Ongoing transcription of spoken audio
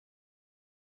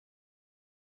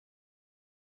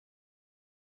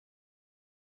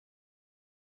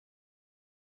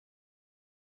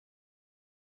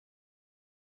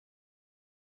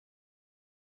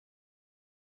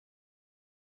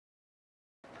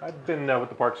I've been with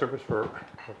the Park Service for a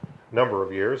number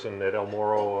of years, and at El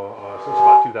Morro since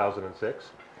about 2006.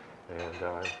 And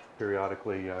I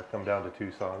periodically come down to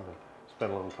Tucson to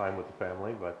spend a little time with the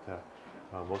family, but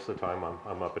most of the time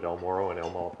I'm up at El Morro and El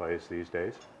Malpais these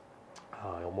days.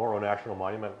 El Morro National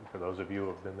Monument, for those of you who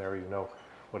have been there, you know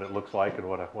what it looks like and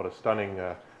what a stunning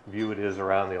view it is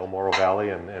around the El Morro Valley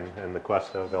and the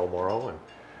cuesta of El Morro.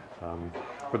 And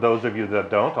for those of you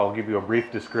that don't, I'll give you a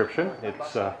brief description.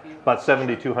 It's about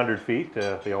 7,200 feet,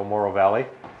 the El Morro Valley,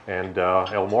 and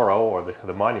El Morro, or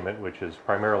the monument, which is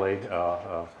primarily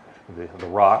the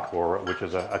rock, or which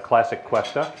is a classic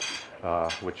cuesta,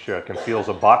 which conceals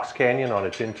a box canyon on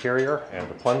its interior and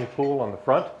a plunge pool on the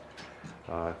front.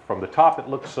 From the top, it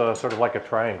looks sort of like a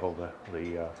triangle,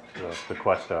 the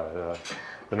cuesta.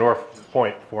 The north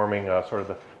point forming sort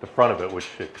of the front of it, which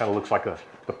it kind of looks like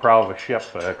the prow of a ship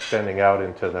extending out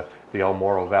into the El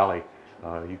Morro Valley.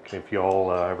 If you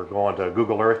all ever go onto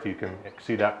Google Earth, you can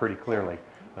see that pretty clearly.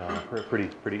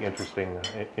 Pretty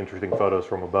interesting photos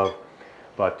from above.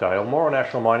 But El Morro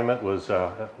National Monument was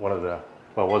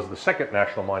was the second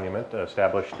national monument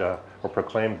established or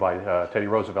proclaimed by Teddy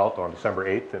Roosevelt on December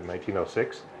 8th in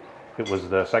 1906. It was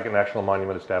the second national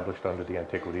monument established under the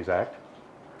Antiquities Act.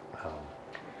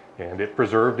 And it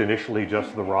preserved initially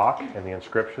just the rock and the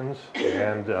inscriptions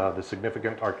and the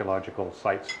significant archaeological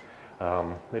sites.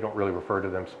 They don't really refer to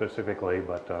them specifically,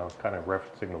 but kind of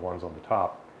referencing the ones on the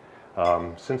top.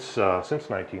 Since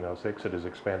 1906, it has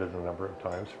expanded a number of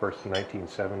times, first in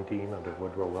 1917 under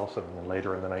Woodrow Wilson, and then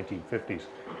later in the 1950s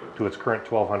to its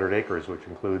current 1,200 acres, which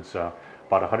includes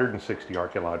about 160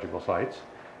 archaeological sites,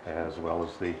 as well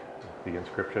as the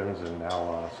inscriptions and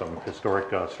now some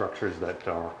historic structures that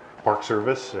are Park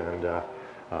Service and,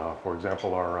 for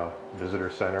example, our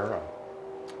visitor center.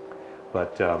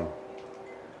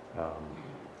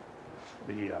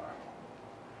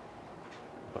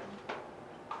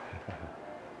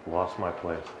 Lost my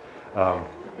place.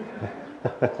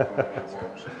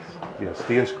 Yes,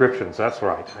 the inscriptions. That's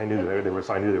right. I knew there was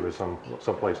some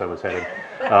place I was headed.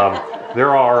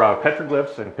 There are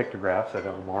petroglyphs and pictographs at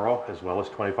El Morro, as well as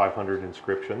 2,500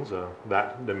 inscriptions.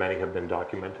 That many have been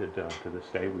documented to this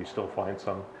day. We still find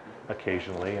some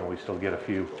occasionally, and we still get a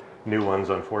few new ones.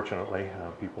 Unfortunately,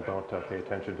 people don't pay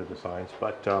attention to the signs.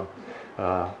 But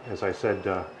as I said,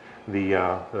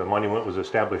 the monument was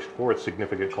established for its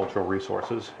significant cultural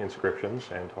resources, inscriptions,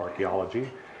 and archaeology.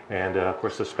 And of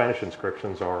course, the Spanish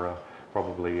inscriptions are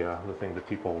probably the thing that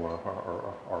people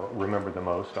remember the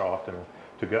most often.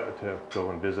 To go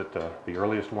and visit the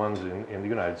earliest ones in the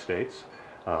United States,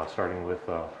 starting with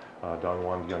Don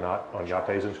Juan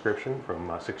Oñate's inscription from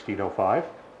 1605.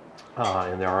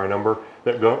 And there are a number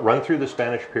that run through the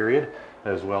Spanish period,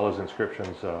 as well as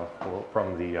inscriptions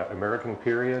from the American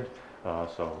period.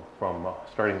 So from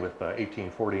starting with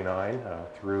 1849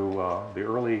 through the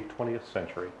early 20th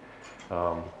century.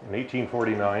 In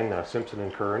 1849, Simpson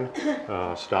and Kern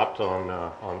stopped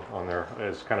on their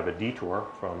as kind of a detour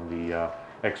from the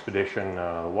expedition,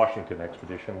 the Washington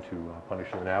expedition to punish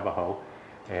the Navajo,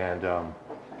 and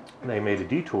they made a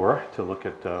detour to look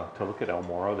at El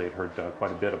Morro. They'd heard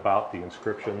quite a bit about the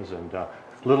inscriptions and a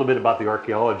little bit about the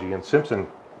archaeology. And Simpson,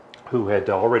 who had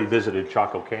already visited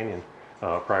Chaco Canyon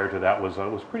prior to that,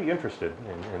 was pretty interested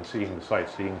in seeing the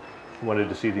sites. He wanted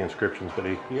to see the inscriptions, but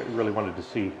he really wanted to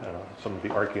see some of the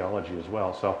archaeology as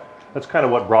well. So that's kind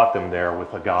of what brought them there,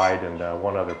 with a guide and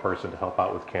one other person to help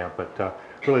out with camp. But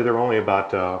really, there were only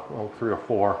about 3 or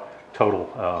 4 total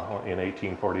in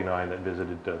 1849 that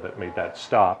visited, that made that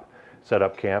stop, set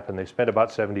up camp, and they spent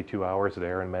about 72 hours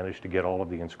there and managed to get all of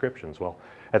the inscriptions. Well,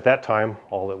 at that time,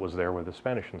 all that was there were the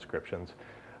Spanish inscriptions.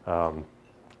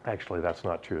 Actually, that's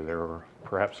not true. There were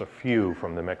perhaps a few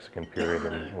from the Mexican period,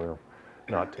 and we're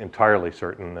not entirely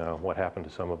certain what happened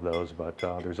to some of those, but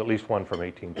there's at least one from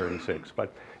 1836.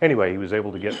 But anyway, he was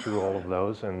able to get through all of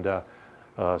those, and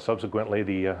subsequently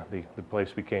the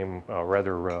place became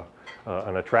rather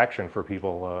an attraction for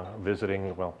people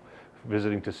visiting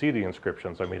to see the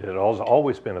inscriptions. I mean, it had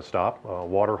always been a stop, a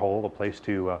water hole, a place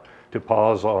to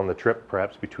pause on the trip,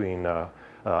 perhaps between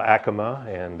Acoma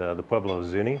and the Pueblo of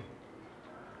Zuni,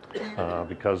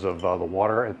 because of the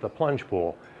water at the plunge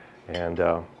pool, and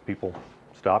people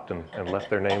stopped and left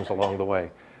their names along the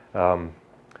way.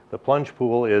 The plunge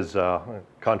pool is,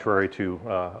 contrary to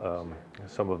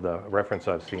some of the reference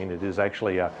I've seen, it is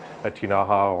actually a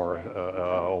tinaja, or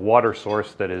a water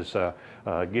source that is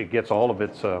gets all of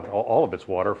its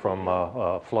water from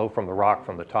flow from the rock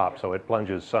from the top. So it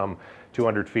plunges some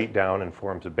 200 feet down and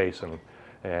forms a basin.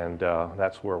 and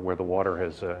that's where the water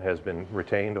has been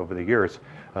retained over the years.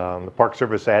 The Park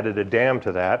Service added a dam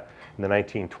to that in the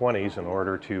 1920s in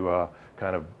order to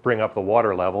kind of bring up the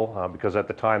water level, because at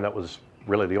the time that was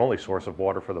really the only source of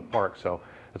water for the park. So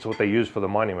that's what they used for the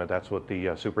monument. That's what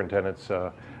the superintendent's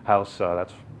house,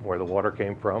 that's where the water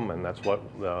came from, and that's what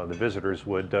the visitors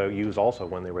would use also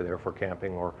when they were there for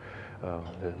camping or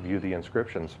view the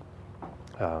inscriptions.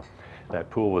 That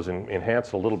pool was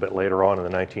enhanced a little bit later on in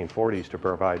the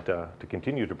 1940s to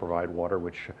continue to provide water,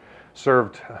 which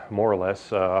served more or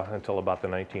less until about the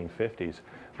 1950s,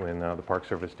 when the Park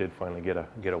Service did finally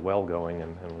get a well going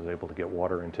and was able to get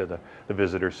water into the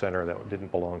visitor center that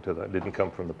didn't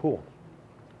come from the pool.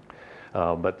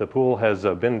 But the pool has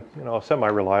been, a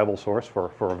semi-reliable source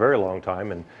for a very long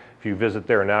time, and if you visit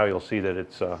there now, you'll see that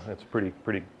it's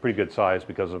pretty good size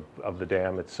because of the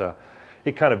dam.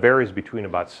 It kind of varies between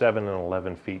about 7 and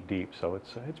 11 feet deep, so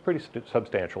it's pretty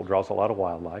substantial. Draws a lot of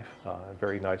wildlife. A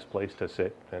very nice place to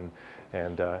sit and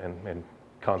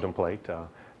contemplate.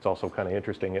 It's also kind of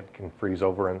interesting. It can freeze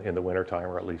over in the wintertime,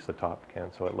 or at least the top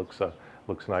can. So it looks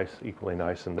nice, equally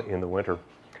nice in the winter.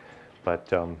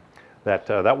 But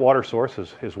that water source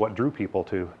is what drew people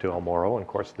to El Morro, and of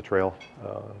course the trail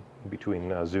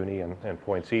between Zuni and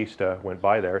Points East went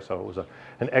by there, so it was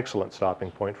an excellent stopping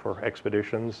point for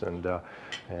expeditions and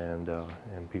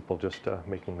people just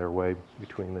making their way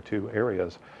between the two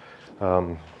areas.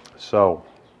 So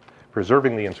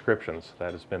preserving the inscriptions,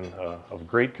 that has been of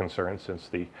great concern since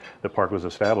the park was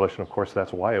established, and of course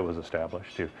that's why it was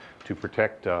established, to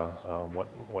protect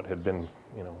what had been,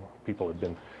 people had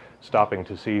been stopping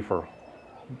to see for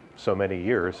so many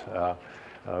years,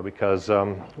 because,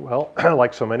 well,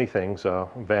 like so many things,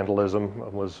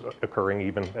 vandalism was occurring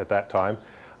even at that time.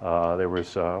 There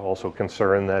was also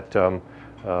concern that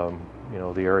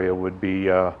the area would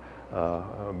become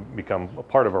a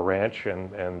part of a ranch,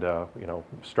 and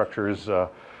structures,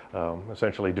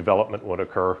 essentially development would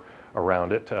occur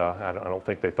around it. I don't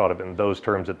think they thought of it in those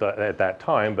terms at that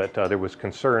time, but there was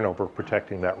concern over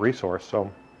protecting that resource. So,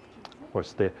 of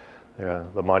course, the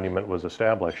monument was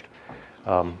established.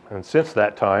 And since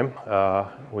that time,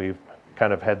 we've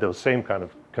kind of had those same kind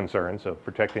of concerns of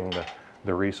protecting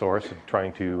the resource and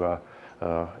trying to,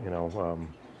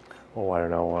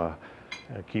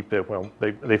 keep it, well,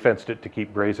 they fenced it to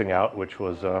keep grazing out, which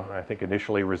was, I think,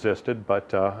 initially resisted,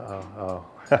 but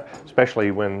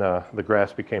especially when the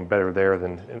grass became better there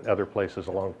than in other places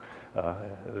along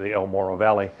the El Morro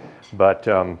Valley. But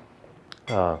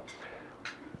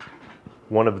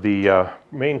one of the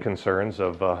main concerns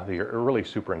of the early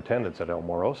superintendents at El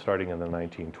Morro, starting in the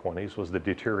 1920s, was the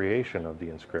deterioration of the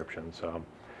inscriptions.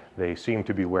 They seem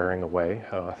to be wearing away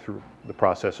through the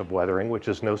process of weathering, which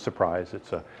is no surprise.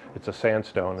 It's a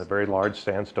sandstone, a very large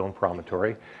sandstone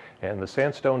promontory, and the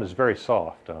sandstone is very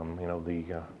soft.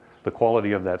 The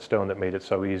quality of that stone that made it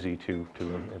so easy to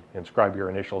inscribe your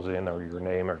initials in, or your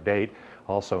name or date,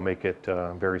 also make it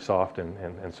very soft and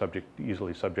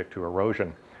easily subject to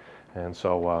erosion. And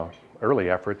so early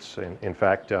efforts, in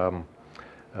fact,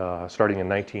 starting in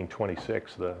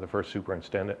 1926, the first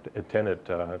superintendent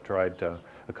tried a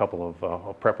couple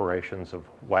of preparations of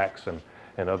wax and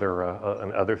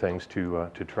other things to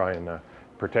try and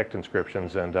protect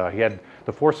inscriptions. And he had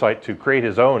the foresight to create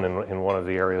his own in one of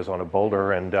the areas on a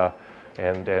boulder, and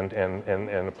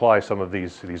apply some of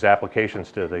these applications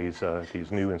to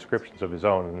these new inscriptions of his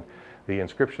own. And the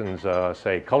inscriptions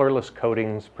say, "Colorless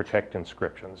coatings protect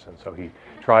inscriptions," and so he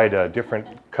tried a different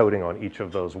coating on each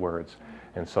of those words.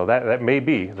 And so that may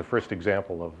be the first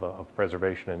example of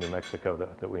preservation in New Mexico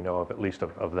that we know of, at least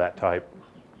of that type.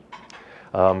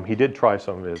 He did try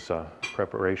some of his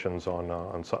preparations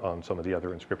on some of the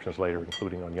other inscriptions later,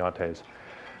 including on Yante's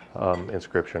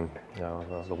inscription,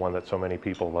 the one that so many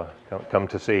people come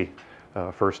to see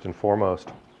first and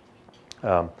foremost.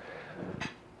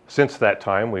 Since that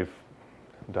time, we've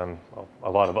done a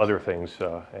lot of other things,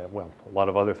 a lot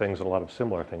of other things and a lot of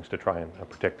similar things to try and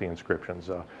protect the inscriptions.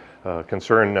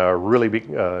 Concern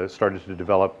really started to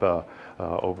develop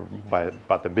over by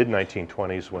about the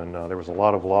mid-1920s, when there was a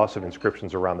lot of loss of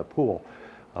inscriptions around the pool,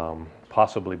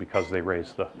 possibly because they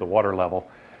raised the water level.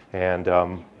 And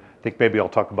I think maybe I'll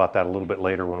talk about that a little bit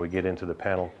later when we get into the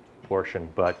panel portion.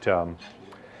 But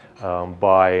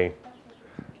by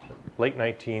late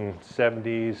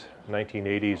 1970s,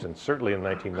 1980s, and certainly in the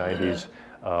 1990s,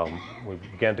 we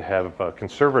began to have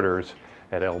conservators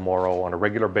at El Morro on a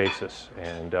regular basis,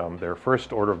 and their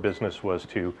first order of business was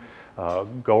to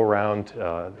go around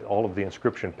all of the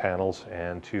inscription panels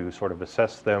and to sort of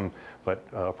assess them, but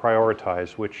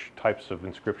prioritize which types of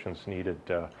inscriptions needed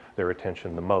their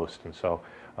attention the most. And so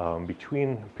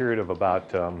between a period of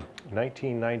about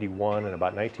 1991 and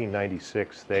about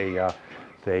 1996,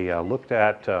 they looked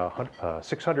at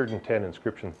 610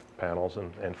 inscription panels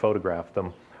and photographed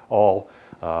them all,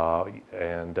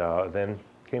 and then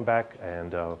came back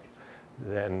and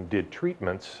then did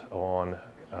treatments on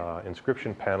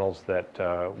inscription panels that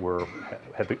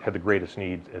had the greatest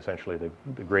need, essentially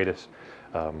the greatest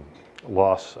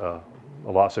loss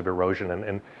of erosion,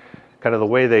 and kind of the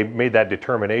way they made that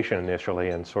determination initially,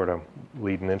 and sort of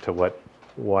leading into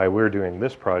why we're doing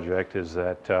this project, is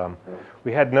that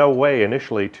we had no way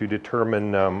initially to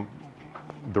determine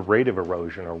the rate of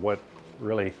erosion, or what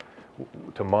really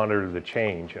to monitor the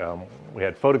change. We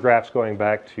had photographs going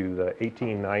back to the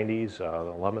 1890s,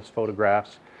 the Lummis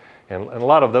photographs, and a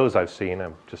lot of those I've seen.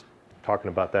 I'm just talking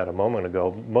about that a moment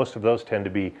ago. Most of those tend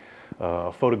to be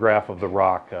a photograph of the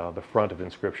rock, the front of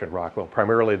inscription rock, well,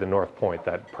 primarily the north point,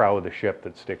 that prow of the ship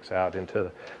that sticks out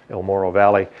into El Morro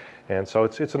Valley. And so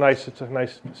it's a nice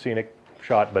scenic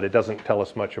shot, but it doesn't tell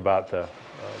us much about the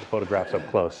photographs up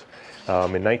close.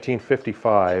 In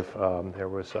 1955, there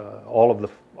was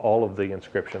all of the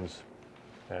inscriptions.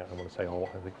 I want to say all.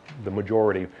 I think the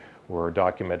majority were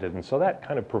documented, and so that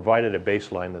kind of provided a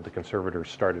baseline that the conservators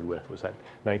started with, was that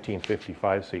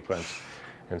 1955 sequence.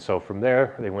 And so from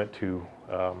there, they went to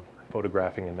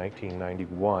photographing in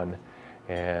 1991,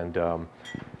 and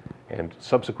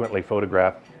subsequently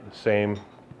photographed the same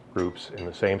groups in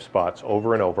the same spots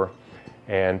over and over.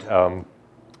 And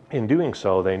in doing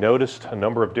so, they noticed a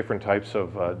number of different types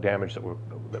of damage that were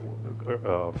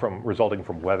resulting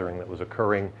from weathering that was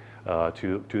occurring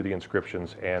to the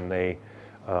inscriptions. And they,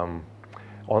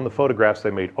 on the photographs,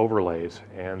 they made overlays,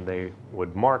 and they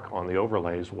would mark on the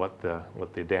overlays what the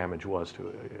damage was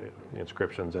to the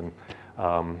inscriptions. And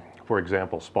for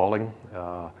example, spalling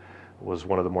was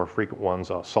one of the more frequent ones.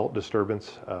 Salt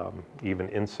disturbance, even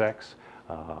insects.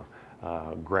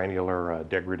 Granular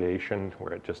degradation,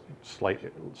 where it just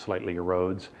slightly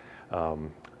erodes.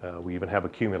 We even have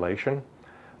accumulation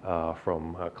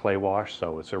from clay wash,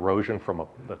 so it's erosion from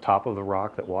the top of the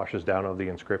rock that washes down over the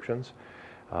inscriptions.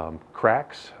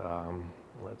 Cracks,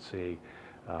 let's see,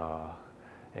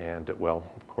 and well,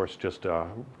 of course, just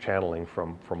channeling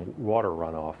from water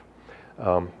runoff.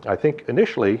 I think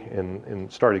initially, in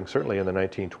starting certainly in the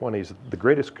 1920s, the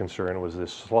greatest concern was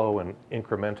this slow and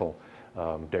incremental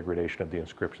degradation of the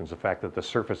inscriptions, the fact that the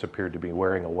surface appeared to be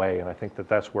wearing away, and I think that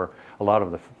that's where a lot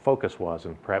of the focus was,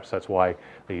 and perhaps that's why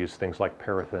they used things like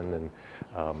paraffin and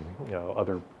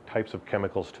other types of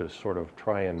chemicals to sort of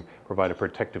try and provide a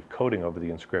protective coating over the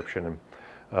inscription.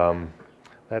 And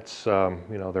that's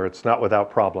it's not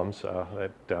without problems.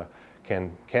 That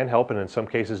can help, and in some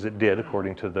cases it did,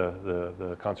 according to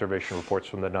the conservation reports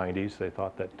from the 90s. They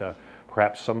thought that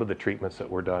perhaps some of the treatments that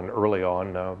were done early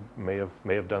on may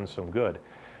have done some good.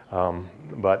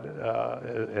 But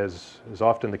as is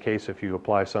often the case, if you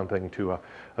apply something to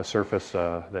a surface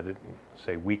that is,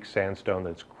 say, weak sandstone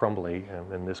that's crumbly,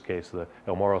 and in this case the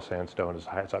El Morro sandstone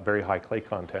has a very high clay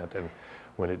content, and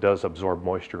when it does absorb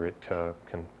moisture, it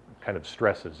can kind of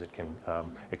stresses. It can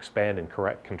expand and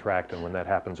contract, and when that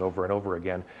happens over and over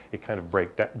again, it kind of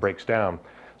breaks down.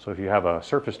 So if you have a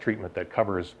surface treatment that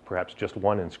covers perhaps just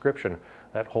one inscription,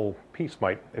 that whole piece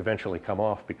might eventually come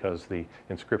off, because the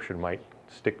inscription might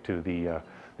stick to the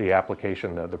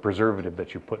application, the preservative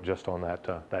that you put just on that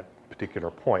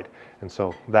particular point. And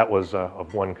so that was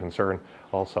of one concern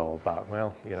also about,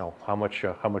 well, how much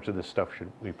of this stuff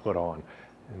should we put on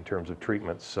in terms of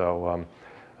treatments. So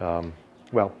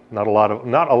well, not a lot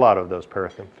of those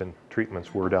paraffin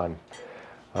treatments were done.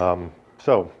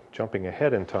 So jumping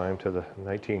ahead in time to the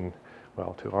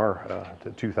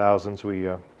 2000s, we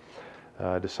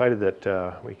decided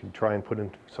that we could try and put in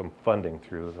some funding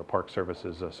through the Park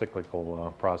Service's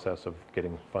cyclical process of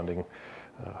getting funding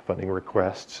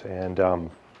requests, and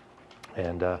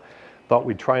thought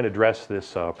we'd try and address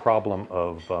this problem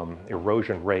of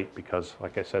erosion rate, because,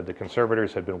 like I said, the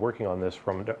conservators had been working on this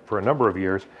for a number of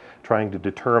years, trying to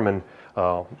determine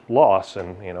loss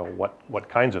and what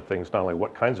kinds of things, not only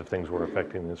what kinds of things were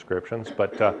affecting the inscriptions,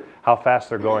 but how fast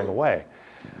they're going away.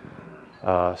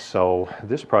 So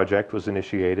this project was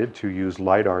initiated to use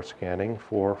LiDAR scanning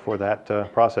for that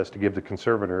process, to give the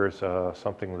conservators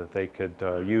something that they could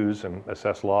use and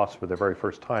assess loss for the very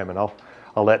first time. And I'll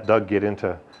let Doug get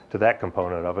into that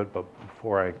component of it, but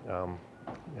before I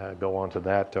go on to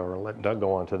that, or let Doug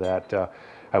go on to that,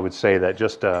 I would say that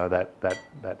just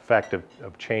that fact of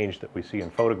change that we see in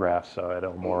photographs at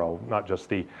El Morro, not just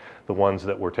the ones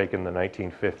that were taken in the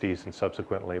 1950s and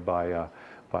subsequently by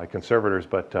conservators,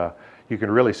 but you can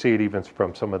really see it even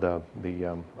from some of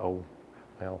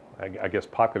I guess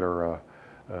popular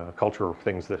cultural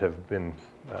things that have been,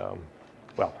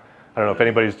 well, I don't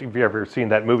know if you've ever seen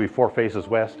that movie, Four Faces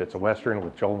West. It's a Western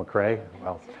with Joel McCrea.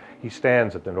 Well, he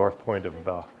stands at the north point of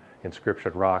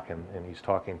Inscription Rock, and he's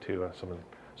talking to some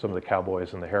of the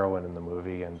cowboys and the heroine in the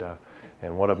movie, and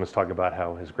one of them is talking about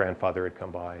how his grandfather had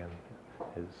come by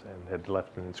and had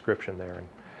left an inscription there,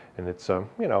 and it's you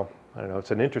know, I don't know,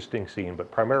 it's an interesting scene, but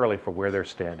primarily for where they're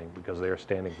standing, because they are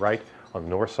standing right on the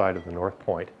north side of the North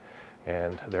Point,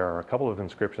 and there are a couple of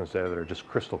inscriptions there that are just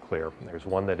crystal clear. There's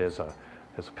one that has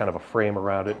kind of a frame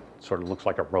around it, sort of looks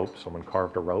like a rope, someone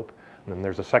carved a rope, and then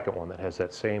there's a second one that has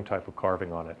that same type of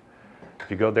carving on it. If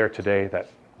you go there today,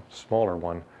 that smaller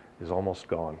one is almost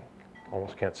gone,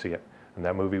 almost can't see it, and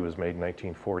that movie was made in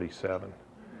 1947.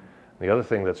 The other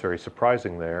thing that's very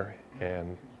surprising there,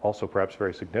 and also perhaps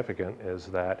very significant, is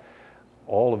that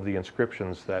all of the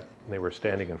inscriptions that they were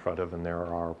standing in front of, and there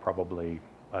are probably,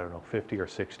 I don't know, 50 or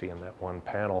 60 in that one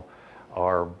panel,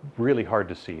 are really hard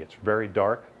to see. It's very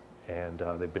dark, and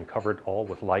they've been covered all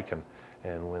with lichen.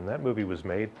 And when that movie was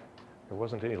made, there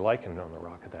wasn't any lichen on the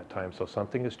rock at that time, so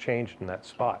something has changed in that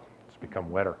spot. It's become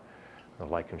wetter. The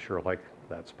lichen sure like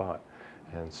that spot.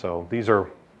 And so these are,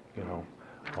 you know,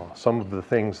 some of the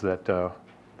things that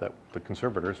that the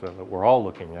conservators, that we're all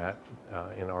looking at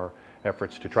in our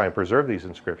efforts to try and preserve these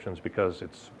inscriptions, because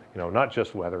it's, you know, not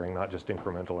just weathering, not just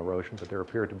incremental erosion, but there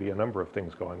appear to be a number of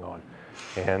things going on.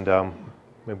 And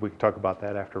maybe we can talk about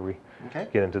that after we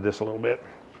get into this a little bit.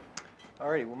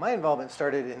 Alrighty, well, my involvement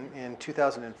started in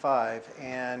 2005,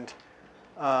 and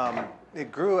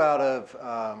it grew out of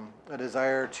a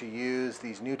desire to use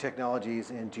these new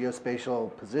technologies in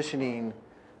geospatial positioning,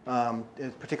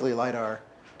 particularly LiDAR,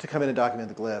 to come in and document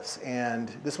the glyphs. And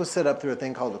this was set up through a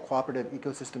thing called the Cooperative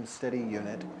Ecosystem Study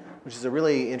Unit, which is a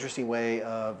really interesting way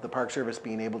of the Park Service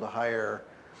being able to hire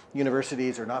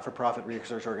universities or not-for-profit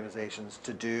research organizations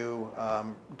to do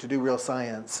real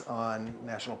science on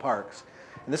national parks.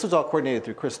 And this was all coordinated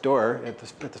through Chris Dorr at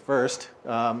the first,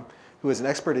 who is an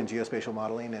expert in geospatial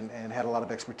modeling and had a lot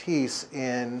of expertise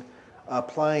in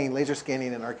applying laser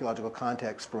scanning in archaeological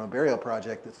context from a burial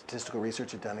project that statistical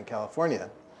research had done in California.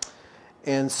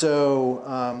 And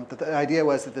so the idea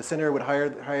was that the center would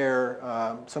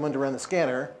hire someone to run the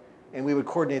scanner, and we would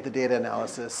coordinate the data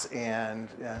analysis and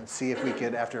see if we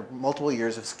could, after multiple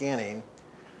years of scanning,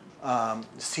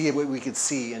 see what we could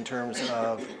see in terms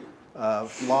of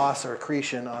loss or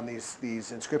accretion on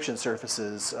these inscription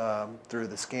surfaces through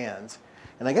the scans.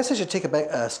 And I guess I should take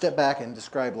a step back and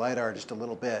describe LiDAR just a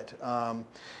little bit.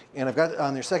 And I've got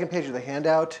on your second page of the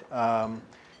handout,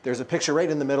 there's a picture right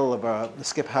in the middle of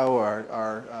Skip Howe,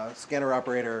 our scanner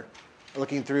operator,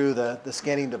 looking through the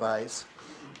scanning device.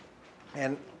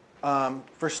 And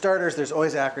for starters, there's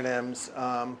always acronyms.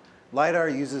 LiDAR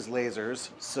uses lasers.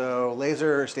 So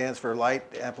laser stands for light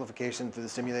amplification through the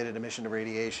stimulated emission of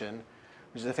radiation,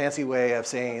 which is a fancy way of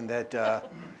saying that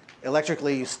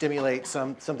electrically you stimulate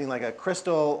something like a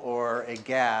crystal or a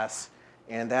gas,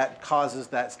 and that causes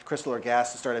that crystal or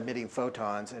gas to start emitting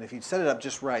photons. And if you set it up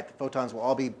just right, the photons will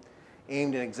all be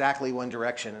aimed in exactly one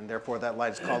direction, and therefore that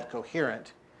light is called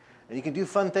coherent. And you can do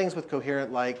fun things with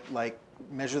coherent, like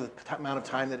measure the amount of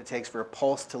time that it takes for a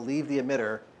pulse to leave the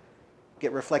emitter,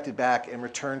 get reflected back, and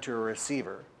return to a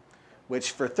receiver,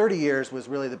 which for 30 years was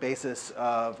really the basis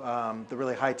of the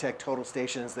really high-tech total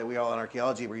stations that we all in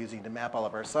archaeology were using to map all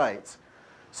of our sites.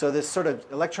 So this sort of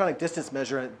electronic distance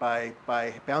measurement by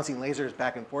bouncing lasers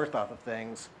back and forth off of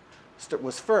things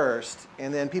was first,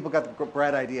 and then people got the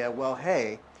bright idea, well,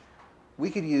 hey, we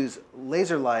could use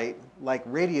laser light like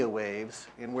radio waves,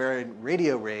 and where in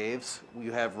radio waves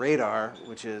you have radar,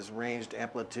 which is ranged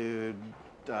amplitude,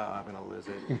 I'm going to lose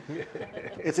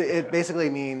it. It basically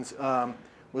means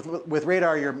with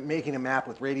radar you're making a map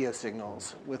with radio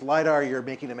signals. With LiDAR you're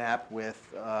making a map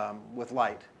with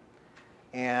light.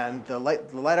 And the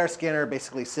LiDAR scanner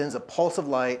basically sends a pulse of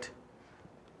light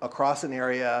across an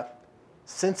area,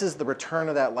 senses the return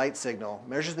of that light signal,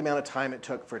 measures the amount of time it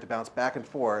took for it to bounce back and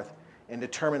forth, and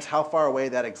determines how far away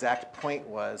that exact point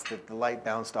was that the light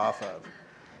bounced off of.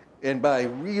 And by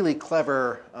really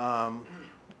clever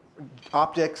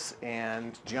optics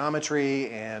and geometry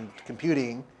and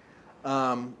computing,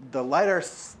 the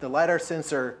LiDAR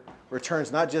sensor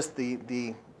returns not just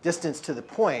the distance to the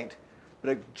point, but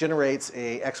it generates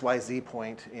a XYZ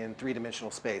point in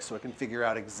three-dimensional space. So it can figure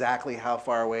out exactly how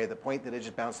far away the point that it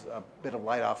just bounced a bit of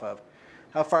light off of,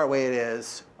 how far away it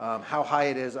is, how high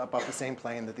it is up off the same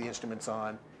plane that the instrument's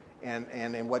on, and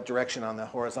in what direction on the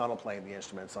horizontal plane the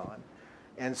instrument's on.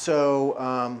 And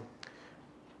so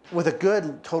with a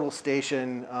good total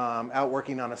station out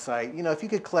working on a site, you know, if you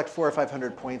could collect 400 or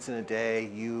 500 points in a day,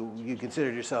 you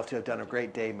consider yourself to have done a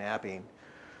great day mapping.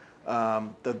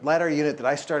 The LiDAR unit that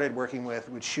I started working with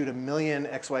would shoot 1 million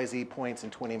XYZ points in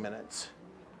 20 minutes.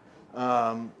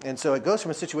 And so it goes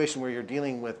from a situation where you're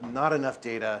dealing with not enough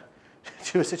data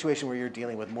to a situation where you're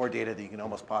dealing with more data that you can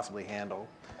almost possibly handle.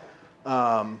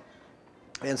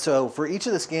 And so for each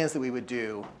of the scans that we would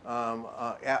do,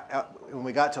 when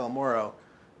we got to El Morro,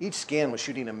 each scan was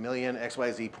shooting 1 million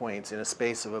XYZ points in a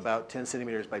space of about 10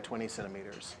 centimeters by 20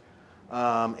 centimeters.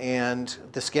 And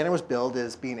the scanner was billed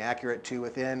as being accurate to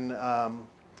within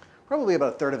probably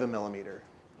about 1/3 of a millimeter.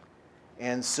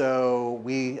 And so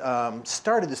we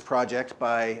started this project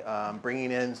by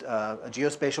bringing in a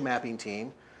geospatial mapping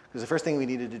team, because the first thing we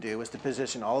needed to do was to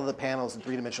position all of the panels in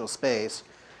three-dimensional space.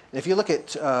 And if you look at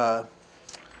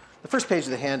the first page of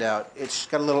the handout, it's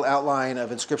got a little outline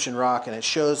of inscription rock, and it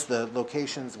shows the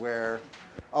locations where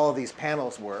all of these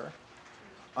panels were.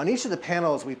 On each of the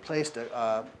panels, we placed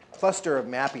a cluster of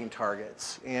mapping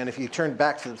targets. And if you turn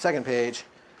back to the second page,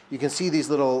 you can see these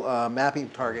little mapping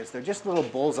targets. They're just little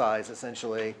bullseyes,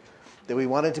 essentially, that we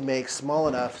wanted to make small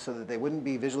enough so that they wouldn't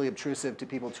be visually obtrusive to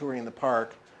people touring the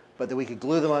park, but that we could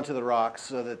glue them onto the rocks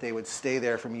so that they would stay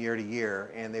there from year to year,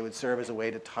 and they would serve as a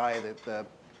way to tie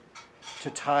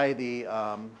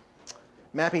the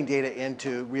mapping data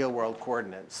into real-world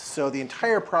coordinates. So the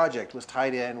entire project was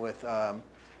tied in with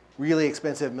really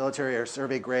expensive military or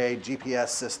survey-grade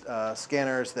GPS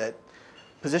scanners that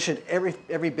positioned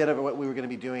every bit of what we were going to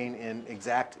be doing in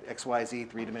exact XYZ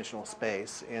three-dimensional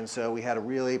space. And so we had a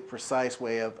really precise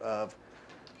way of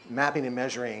mapping and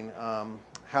measuring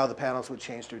how the panels would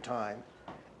change through time.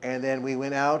 And then we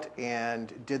went out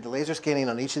and did the laser scanning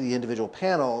on each of the individual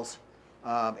panels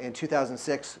in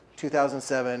 2006,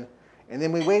 2007, and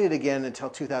then we waited again until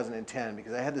 2010,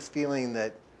 because I had this feeling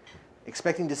that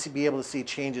expecting to be able to see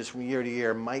changes from year to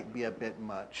year might be a bit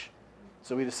much.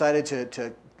 So we decided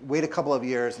to wait a couple of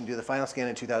years and do the final scan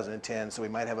in 2010, so we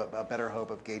might have a better hope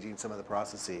of gauging some of the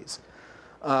processes.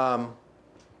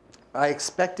 I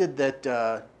expected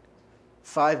that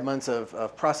 5 months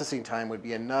of processing time would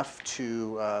be enough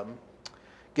to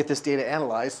get this data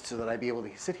analyzed so that I'd be able to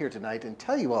sit here tonight and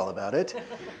tell you all about it.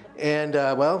 And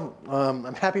well,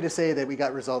 I'm happy to say that we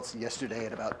got results yesterday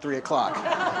at about 3 o'clock.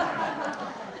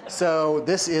 So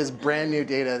this is brand new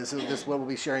data. This is what we'll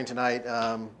be sharing tonight.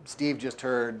 Steve just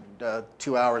heard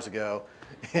 2 hours ago,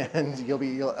 and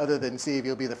other than Steve,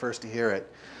 you'll be the first to hear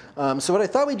it. So what I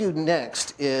thought we'd do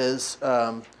next is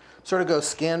sort of go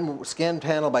scan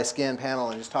panel by scan panel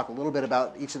and just talk a little bit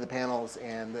about each of the panels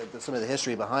and some of the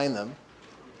history behind them.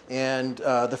 And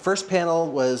the first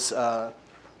panel was,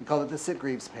 we called it the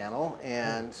Sitgreaves panel.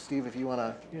 And Steve, if you want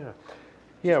to...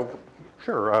 Yeah,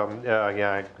 sure. I'm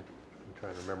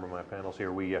trying to remember my panels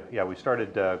here. We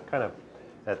started kind of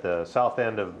at the south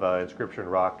end of Inscription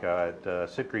Rock.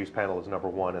 Sitgreaves panel is number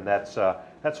 1, and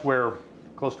that's where,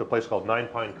 close to a place called Nine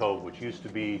Pine Cove, which used to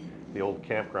be the old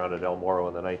campground at El Morro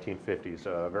in the 1950s.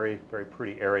 A very, very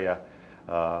pretty area.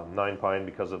 Nine Pine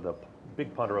because of the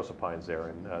big ponderosa pines there.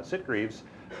 And Sitgreaves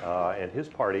and his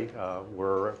party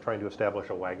were trying to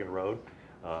establish a wagon road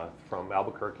from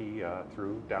Albuquerque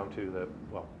through down to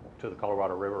the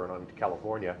Colorado River and on to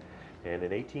California. And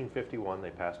in 1851, they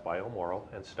passed by El Morro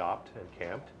and stopped and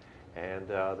camped, and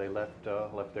they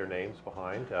left their names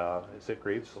behind.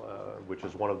 Sitgreaves, which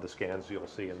is one of the scans you'll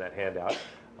see in that handout.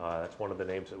 That's one of the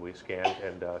names that we scanned,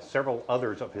 and several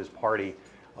others of his party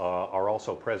are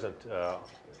also present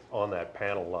on that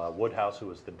panel. Woodhouse, who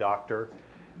was the doctor,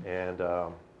 and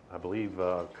I believe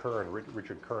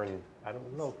Richard Kern. I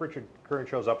don't know if Richard Kern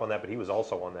shows up on that, but he was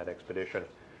also on that expedition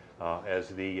as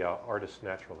the artist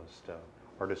naturalist.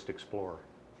 Artist explorer.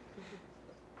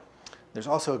 There's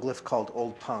also a glyph called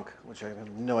Old Punk, which I have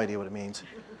no idea what it means.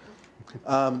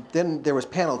 Then there was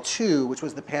panel 2, which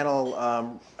was the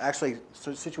panel actually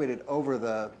situated over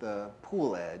the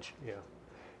pool edge.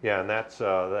 Yeah, and that's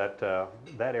that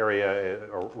area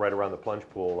right around the plunge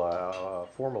pool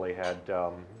formerly had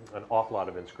an awful lot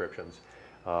of inscriptions.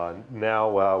 Now,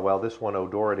 well, this one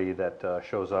O'Doherty that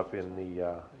shows up in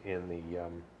the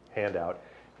handout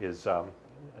is.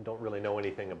 I don't really know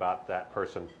anything about that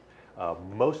person.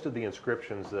 Most of the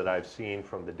inscriptions that I've seen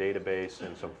from the database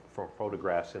and some from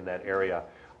photographs in that area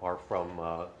are from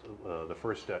the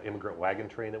first immigrant wagon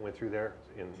train that went through there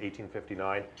in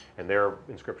 1859, and their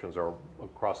inscriptions are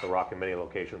across the rock in many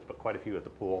locations, but quite a few at the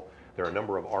pool. There are a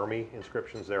number of Army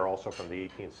inscriptions there also from the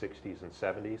 1860s and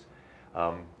 70s.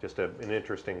 Just an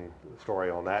interesting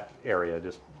story on that area,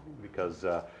 just because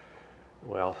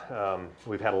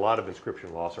we've had a lot of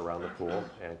inscription loss around the pool,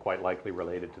 and quite likely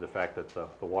related to the fact that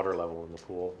the water level in the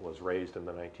pool was raised in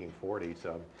the 1940s.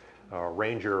 A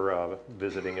ranger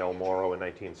visiting El Morro in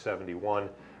 1971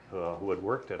 who had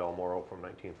worked at El Morro from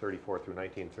 1934 through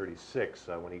 1936.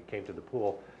 When he came to the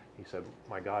pool, he said,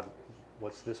 "My God,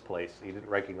 what's this place?" He didn't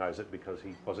recognize it because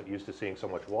he wasn't used to seeing so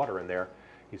much water in there.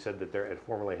 He said that there had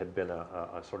formerly had been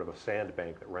a sort of a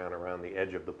sandbank that ran around the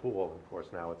edge of the pool. And of course,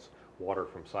 now it's water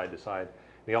from side to side.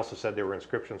 And he also said there were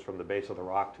inscriptions from the base of the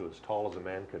rock to as tall as a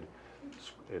man could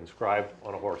inscribe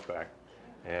on a horseback.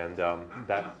 And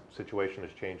that situation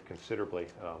has changed considerably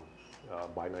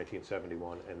by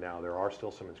 1971. And now there are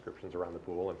still some inscriptions around the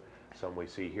pool, and some we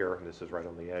see here, and this is right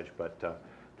on the edge. But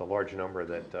the large number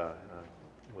that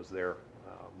was there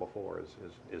before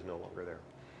is no longer there.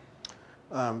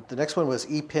 The next one was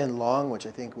E. Penn Long, which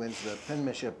I think wins the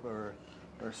penmanship or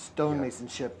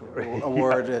stonemasonship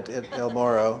award at El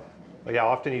Morro. Well, yeah,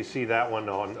 often you see that one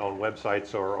on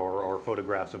websites or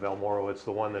photographs of El Morro. It's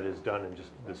the one that is done in just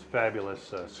this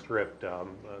fabulous script.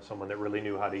 Someone that really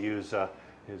knew how to use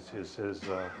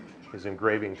his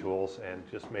engraving tools and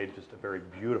just made just a very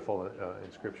beautiful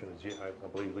inscription, as I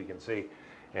believe we can see.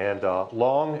 And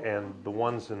Long, and the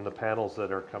ones in the panels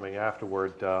that are coming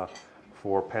afterward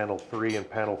for panel 3 and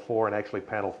panel 4, and actually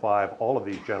panel 5, all of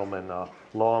these gentlemen,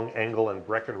 Long, Engel, and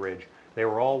Breckenridge, they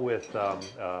were all with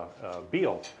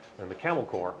Beale and the Camel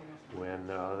Corps when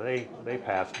they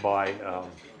passed by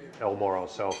El Morro.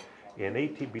 So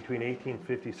between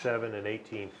 1857 and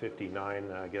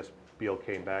 1859, I guess Beale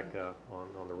came back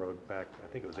on the road back, I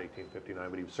think it was 1859,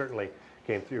 but he certainly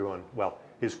came through on, well,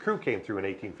 his crew came through in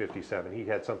 1857. He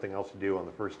had something else to do on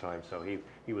the first time, so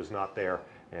he was not there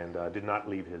and did not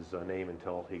leave his name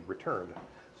until he returned.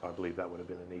 So I believe that would have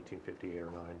been in 1858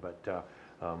 or 9. But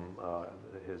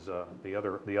the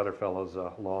other fellows,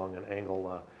 Long and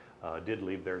Engel, did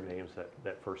leave their names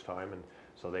that first time, and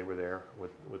so they were there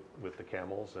with the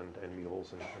camels and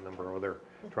mules and a number of other,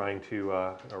 trying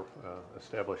to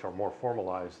establish or more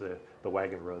formalize the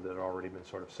wagon road that had already been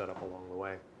sort of set up along the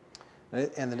way.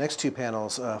 And the next two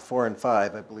panels, 4 and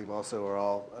 5, I believe also are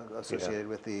all associated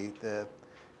with the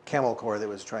Camel Corps that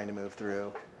was trying to move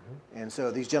through. Mm-hmm. And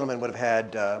so these gentlemen would have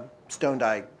had stone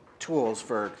die tools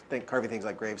for carving things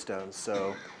like gravestones.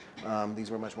 So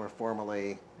these were much more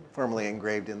formally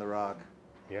engraved in the rock.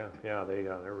 Yeah,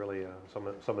 they're really some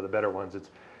of the better ones.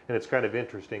 It's kind of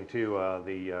interesting too.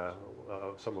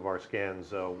 Some of our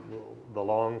scans, the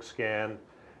Long scan,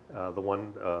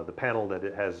 the panel that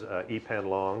it has E. Penn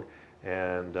Long,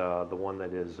 and the one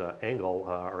that is Engel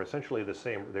are essentially the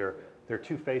same. They're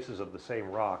two faces of the same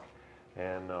rock,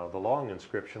 and the Long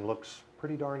inscription looks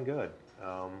pretty darn good,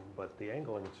 but the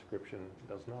Engel inscription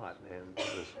does not. And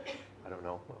it was, I don't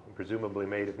know, presumably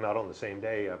made, if not on the same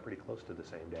day, pretty close to the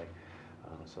same day.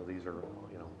 So these are,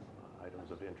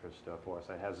 items of interest for us.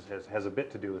 It has a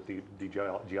bit to do with the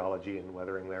geology and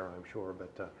weathering there, I'm sure,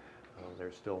 but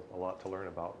there's still a lot to learn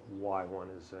about why one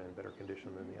is in better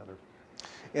condition than the other.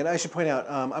 And I should point out,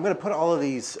 I'm going to put all of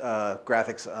these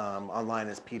graphics online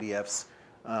as PDFs.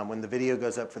 When the video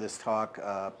goes up for this talk,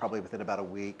 probably within about a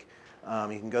week,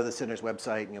 you can go to the center's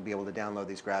website and you'll be able to download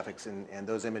these graphics, and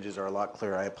those images are a lot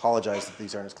clearer. I apologize if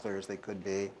these aren't as clear as they could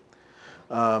be.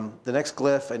 The next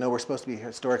glyph, I know we're supposed to be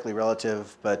historically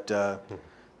relative, but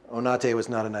Onate was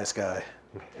not a nice guy.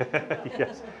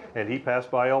 Yes, and he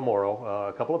passed by El Morro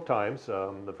a couple of times.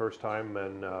 The first time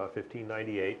in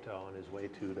 1598 on his way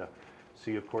to the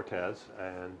Sea of Cortez,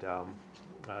 and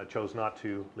chose not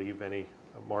to leave any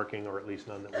marking, or at least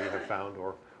none that we have found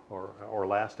or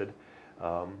lasted.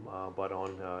 But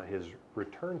on his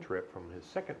return trip from his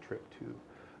second trip to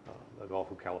the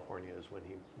Gulf of California is when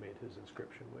he made his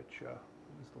inscription, which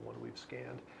is the one we've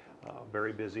scanned.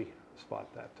 Very busy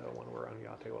spot that one where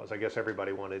Oñate was. I guess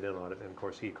everybody wanted in on it, and of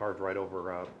course he carved right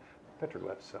over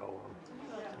petroglyphs, so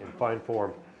in fine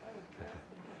form.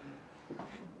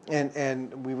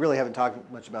 And we really haven't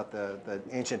talked much about the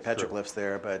ancient petroglyphs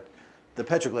there, but the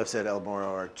petroglyphs at El Morro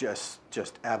are just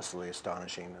absolutely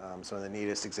astonishing. Some of the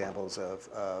neatest examples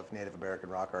of Native American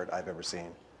rock art I've ever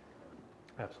seen.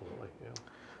 Absolutely, yeah.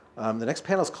 The next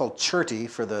panel is called Cherty,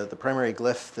 for the primary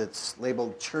glyph that's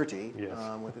labeled Cherty, yes.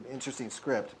 With an interesting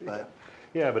script. But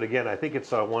yeah, but again, I think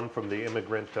it's one from the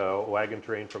immigrant wagon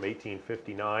train from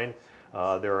 1859.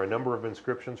 There are a number of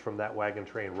inscriptions from that wagon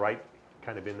train right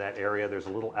kind of in that area. There's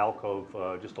a little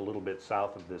alcove just a little bit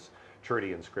south of this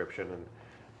Cherty inscription,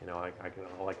 and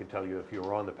all I can tell you, if you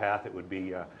were on the path, it would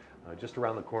be just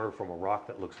around the corner from a rock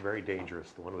that looks very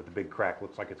dangerous. The one with the big crack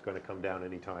looks like it's going to come down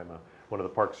any time. One of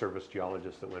the Park Service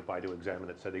geologists that went by to examine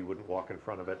it said he wouldn't walk in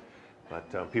front of it,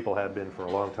 but people had been for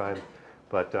a long time.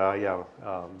 But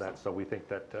so we think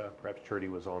that perhaps Cherty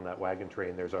was on that wagon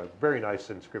train. There's a very nice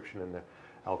inscription in the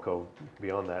alcove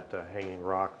beyond that hanging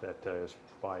rock that is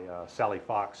by Sally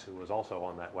Fox, who was also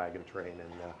on that wagon train,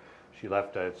 and she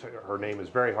left, her name is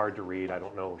very hard to read. I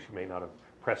don't know, she may not have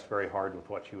pressed very hard with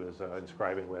what she was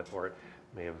inscribing with, or it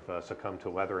may have succumbed to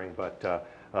weathering. But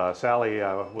Sally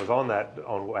was on that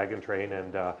wagon train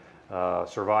and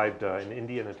survived an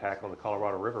Indian attack on the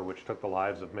Colorado River, which took the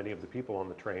lives of many of the people on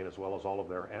the train as well as all of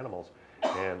their animals.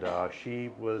 And she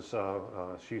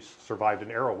survived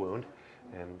an arrow wound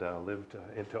and lived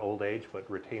into old age, but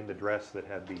retained the dress that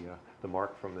had the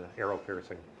mark from the arrow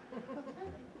piercing.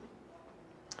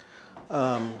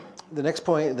 The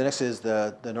next is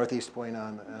the northeast point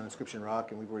on Inscription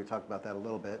Rock, and we've already talked about that a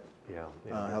little bit. Yeah.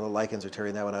 How the lichens are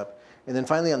tearing that one up. And then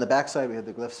finally on the backside we have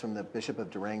the glyphs from the Bishop of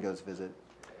Durango's visit.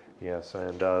 Yes,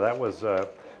 and that was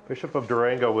Bishop of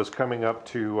Durango was coming up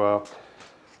to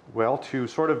to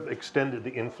sort of extend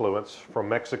the influence from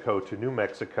Mexico to New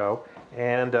Mexico,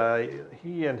 and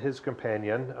he and his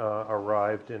companion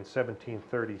arrived in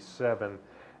 1737,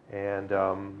 and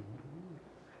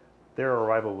their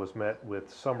arrival was met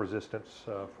with some resistance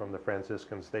from the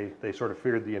Franciscans. They sort of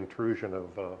feared the intrusion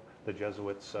of the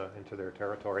Jesuits into their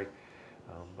territory,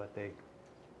 but the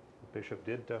bishop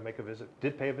did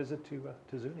pay a visit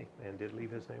to Zuni, and did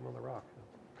leave his name on the rock.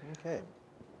 Okay.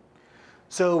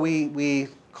 So we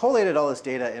collated all this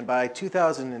data, and by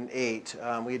 2008,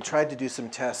 we had tried to do some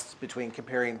tests between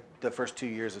comparing the first 2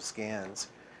 years of scans.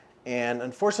 And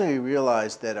unfortunately, we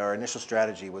realized that our initial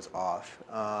strategy was off.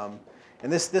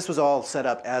 And this was all set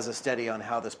up as a study on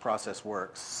how this process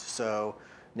works. So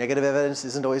negative evidence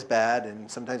isn't always bad, and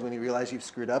sometimes when you realize you've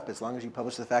screwed up, as long as you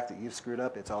publish the fact that you've screwed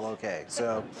up, it's all okay.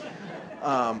 So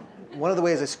one of the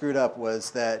ways I screwed up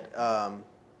was that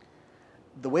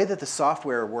the way that the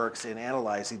software works in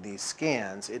analyzing these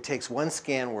scans, it takes one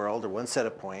scan world or one set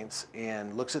of points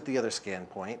and looks at the other scan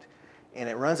point, and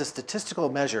it runs a statistical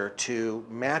measure to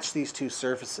match these two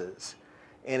surfaces.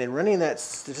 And in running that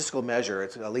statistical measure,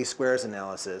 it's a least squares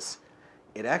analysis,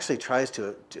 it actually tries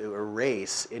to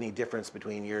erase any difference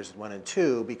between years 1 and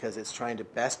 2 because it's trying to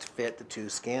best fit the two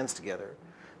scans together.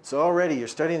 So already you're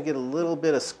starting to get a little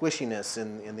bit of squishiness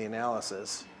in the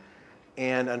analysis.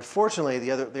 And unfortunately,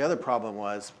 the other problem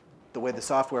was the way the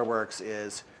software works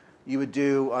is you would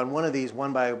do on one of these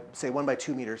 1 by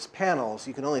 2 meters panels,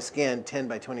 you can only scan 10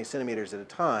 by 20 centimeters at a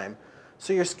time.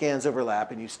 So your scans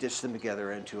overlap and you stitch them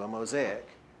together into a mosaic.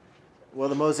 Well,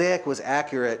 the mosaic was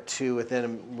accurate to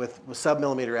with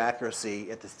sub-millimeter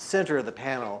accuracy at the center of the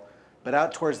panel, but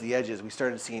out towards the edges, we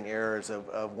started seeing errors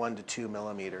of 1 to 2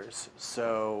 millimeters.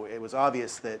 So it was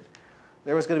obvious that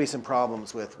there was going to be some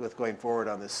problems with going forward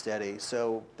on this study.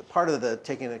 So the part of the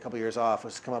taking a couple years off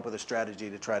was to come up with a strategy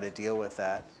to try to deal with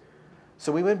that.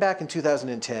 So we went back in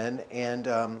 2010,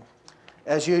 and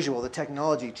as usual, the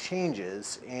technology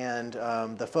changes, and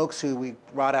the folks who we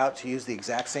brought out to use the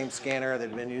exact same scanner that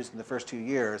had been used in the first 2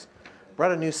 years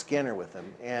brought a new scanner with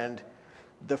them. And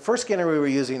the first scanner we were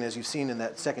using, as you've seen in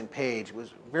that second page,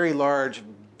 was very large,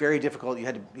 very difficult. You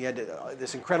had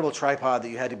this incredible tripod that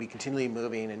you had to be continually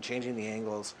moving and changing the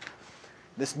angles.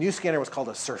 This new scanner was called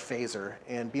a surphaser,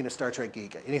 and being a Star Trek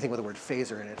geek, anything with the word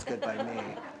phaser in it's good by me.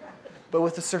 But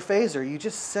with the surphaser, you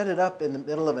just set it up in the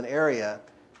middle of an area,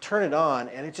 turn it on,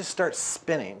 and it just starts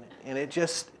spinning. And it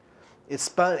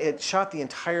shot the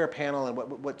entire panel in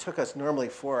what took us normally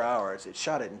 4 hours. It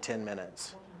shot it in 10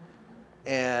 minutes.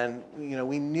 And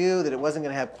we knew that it wasn't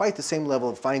going to have quite the same level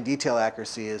of fine detail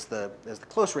accuracy as the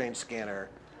close range scanner,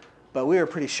 but we were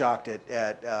pretty shocked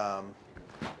at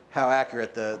how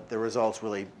accurate the results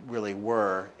really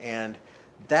were. And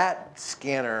that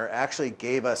scanner actually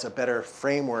gave us a better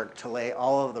framework to lay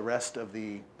all of the rest of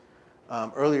the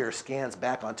earlier scans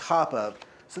back on top of.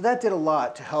 So that did a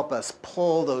lot to help us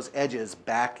pull those edges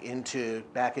back into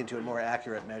a more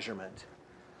accurate measurement.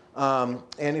 And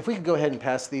if we could go ahead and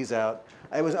pass these out.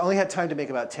 I only had time to make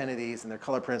about 10 of these, and they're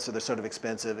color prints, so they're sort of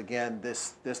expensive. Again,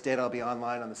 this data will be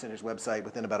online on the center's website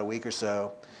within about a week or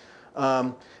so.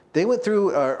 They went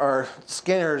through, our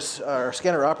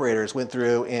scanner operators went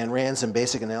through and ran some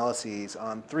basic analyses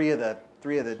on three of the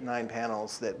 9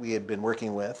 panels that we had been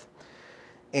working with.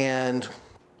 And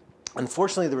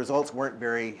unfortunately, the results weren't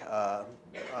very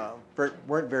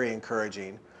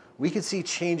encouraging. We could see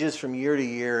changes from year to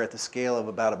year at the scale of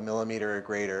about 1 millimeter or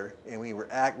greater, and we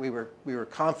were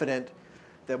confident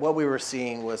that what we were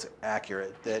seeing was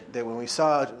accurate. That when we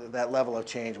saw that level of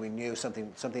change, we knew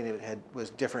something that was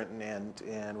different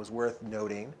and was worth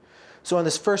noting. So on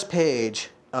this first page,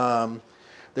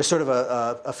 there's sort of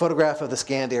a photograph of the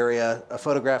scanned area, a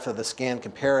photograph of the scanned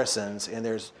comparisons, and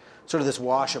there's sort of this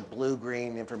wash of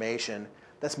blue-green information.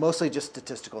 That's mostly just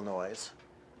statistical noise.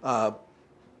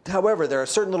 However, there are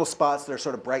certain little spots that are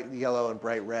sort of bright yellow and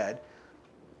bright red.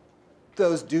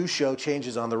 Those do show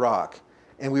changes on the rock.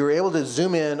 And we were able to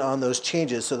zoom in on those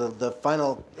changes so that the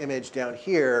final image down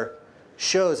here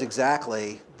shows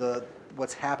exactly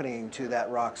what's happening to that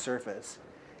rock surface.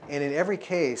 And in every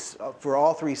case, for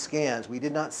all 3 scans, we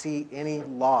did not see any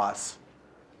loss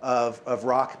of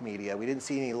rock media. We didn't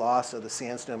see any loss of the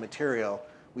sandstone material.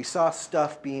 We saw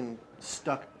stuff being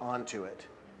stuck onto it.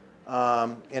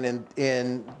 And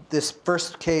in this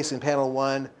first case in panel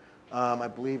 1, I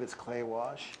believe it's clay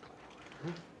wash.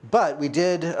 But we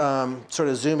did sort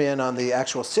of zoom in on the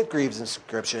actual Sitgreaves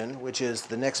inscription, which is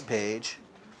the next page.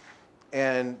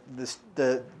 And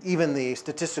even the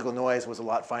statistical noise was a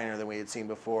lot finer than we had seen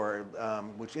before,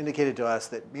 which indicated to us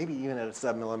that maybe even at a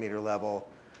sub-millimeter level,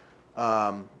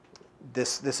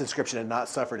 this inscription had not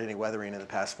suffered any weathering in the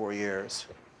past 4 years.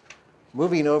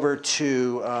 Moving over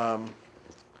to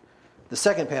the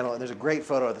second panel, and there's a great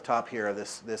photo at the top here of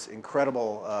this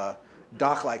incredible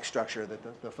dock-like structure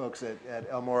that the folks at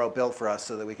El Morro built for us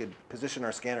so that we could position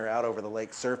our scanner out over the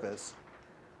lake surface.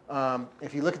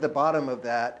 If you look at the bottom of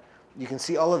that, you can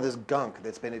see all of this gunk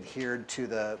that's been adhered to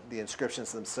the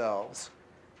inscriptions themselves.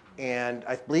 And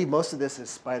I believe most of this is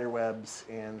spider webs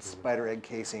and spider egg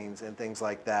casings and things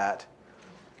like that.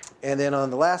 And then on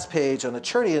the last page, on the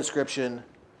Cherney inscription,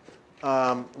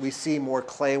 we see more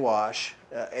clay wash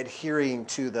adhering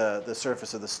to the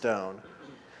surface of the stone.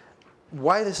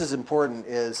 Why this is important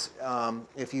is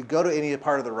if you go to any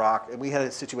part of the rock, and we had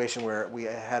a situation where we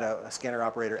had a scanner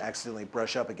operator accidentally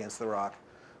brush up against the rock.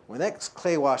 When that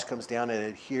clay wash comes down and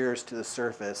adheres to the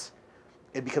surface,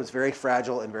 it becomes very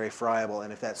fragile and very friable.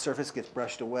 And if that surface gets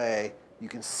brushed away, you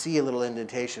can see a little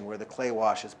indentation where the clay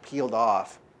wash has peeled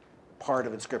off part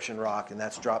of inscription rock, and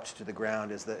that's dropped to the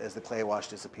ground as the clay wash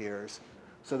disappears.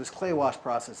 So this clay wash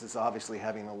process is obviously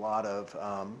having a lot of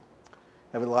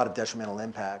detrimental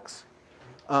impacts.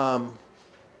 And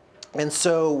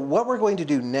so what we're going to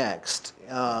do next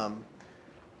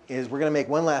is we're going to make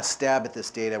one last stab at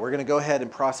this data. We're going to go ahead and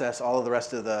process all of the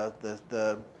rest of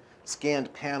the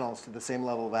scanned panels to the same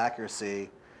level of accuracy.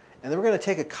 And then we're going to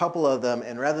take a couple of them,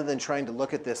 and rather than trying to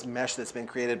look at this mesh that's been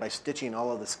created by stitching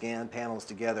all of the scanned panels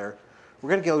together, we're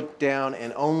going to go down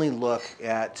and only look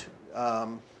at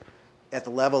the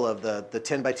level of the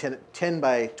 10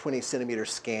 by 20 centimeter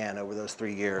scan over those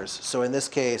 3 years. So in this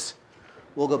case,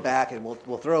 we'll go back and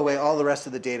we'll throw away all the rest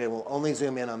of the data. We'll only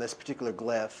zoom in on this particular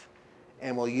glyph,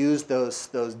 and we'll use those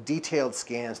detailed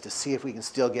scans to see if we can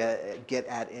still get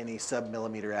at any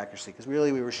sub-millimeter accuracy. Because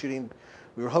really, we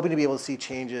were hoping to be able to see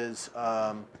changes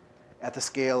at the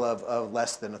scale of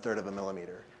less than 1/3 of a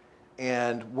millimeter.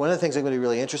 And one of the things I'm going to be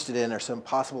really interested in are some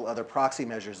possible other proxy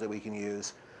measures that we can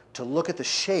use to look at the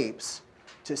shapes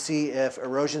to see if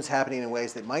erosion's happening in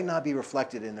ways that might not be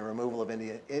reflected in the removal of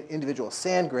individual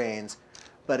sand grains.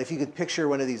 But if you could picture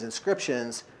one of these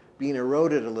inscriptions being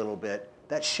eroded a little bit,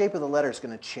 that shape of the letter is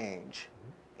going to change.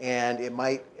 And it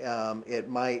might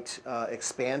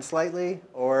expand slightly,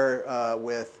 or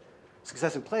with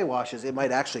successive clay washes, it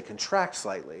might actually contract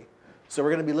slightly. So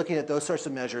we're going to be looking at those sorts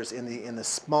of measures in the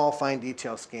small, fine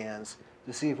detail scans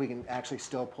to see if we can actually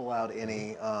still pull out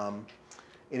any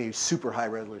super high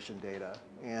resolution data.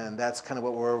 And that's kind of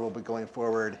what we'll be going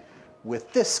forward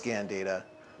with this scan data.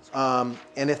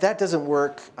 And if that doesn't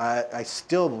work, I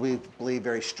still believe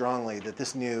very strongly that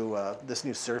this new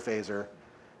surphaser,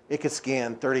 it could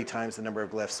scan 30 times the number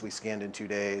of glyphs we scanned in 2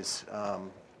 days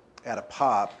at a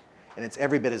pop, and it's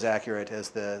every bit as accurate as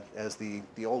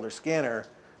the older scanner.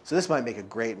 So this might make a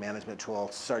great management tool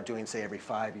to start doing, say, every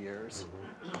 5 years,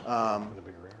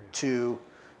 to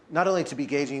not only to be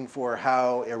gauging for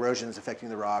how erosion is affecting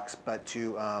the rocks, but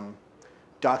to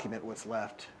document what's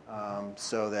left,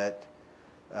 so that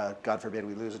God forbid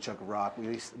we lose a chunk of rock,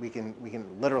 we can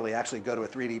literally actually go to a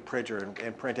 3D printer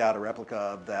and print out a replica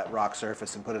of that rock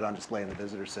surface and put it on display in the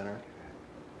visitor center.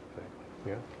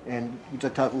 Yeah. And you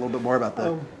just talk a little bit more about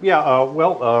that.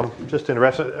 Just in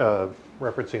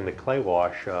referencing the clay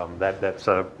wash, that's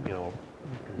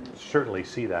you can certainly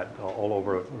see that all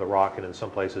over the rock, and in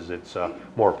some places it's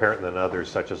more apparent than others,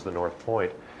 such as the North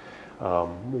Point,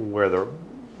 where the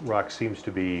rock seems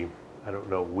to be, I don't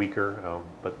know, weaker,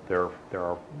 but there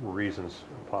are reasons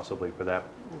possibly for that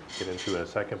we'll get into in a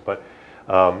second. But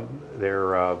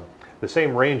they're the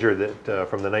same ranger that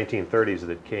from the 1930s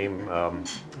that came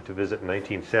to visit in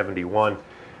 1971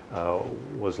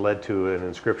 was led to an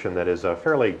inscription that is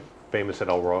fairly famous at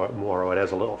El Morro. It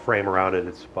has a little frame around it.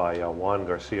 It's by Juan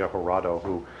Garcia Jurado,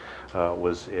 who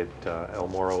was at El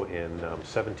Morro in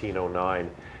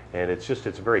 1709. And it's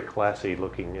a very classy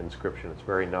looking inscription. It's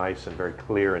very nice and very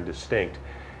clear and distinct.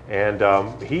 And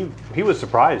he was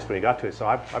surprised when he got to it. So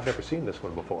I've never seen this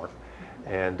one before.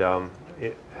 And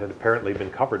it had apparently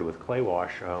been covered with clay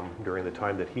wash during the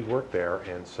time that he worked there,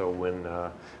 and so when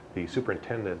the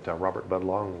superintendent, Robert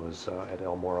Budlong, was at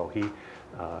El Morro, he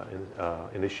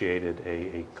initiated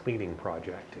a cleaning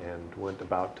project and went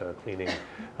about cleaning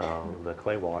the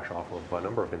clay wash off of a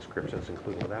number of inscriptions,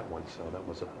 including that one. So that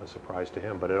was a surprise to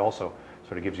him, but it also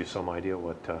sort of gives you some idea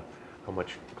what how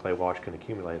much clay wash can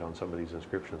accumulate on some of these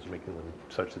inscriptions, making them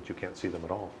such that you can't see them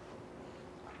at all.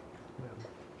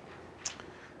 Yeah.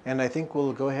 And I think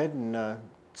we'll go ahead and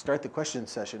start the question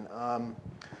session.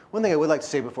 One thing I would like to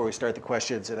say before we start the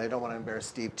questions, and I don't want to embarrass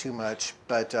Steve too much,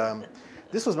 but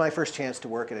this was my first chance to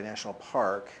work at a national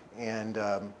park, and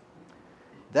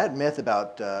that myth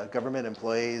about government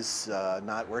employees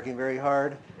not working very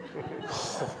hard,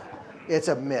 it's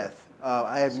a myth.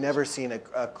 I have never seen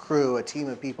a crew, a team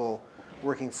of people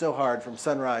working so hard from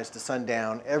sunrise to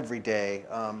sundown every day,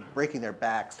 breaking their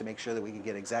backs to make sure that we could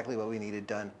get exactly what we needed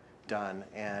done.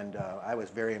 And I was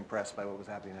very impressed by what was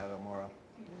happening at El Morro.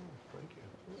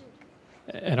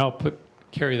 And I'll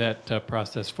carry that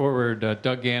process forward.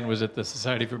 Doug Gann was at the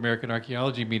Society for American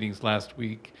Archaeology meetings last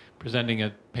week presenting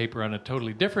a paper on a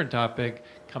totally different topic,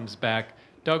 comes back.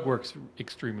 Doug works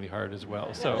extremely hard as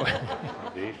well, so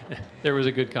there was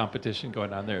a good competition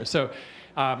going on there. So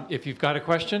if you've got a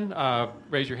question,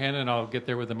 raise your hand and I'll get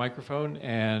there with the microphone.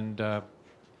 And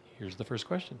here's the first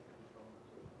question.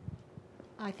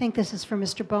 I think this is for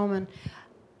Mr. Bowman.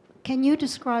 Can you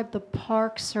describe the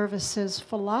Park Service's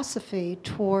philosophy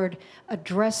toward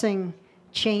addressing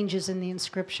changes in the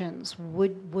inscriptions?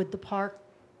 Would the park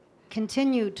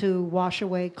continue to wash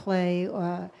away clay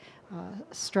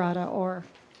strata, or,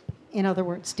 in other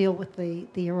words, deal with the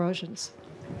erosions?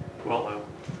 Well,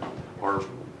 of course,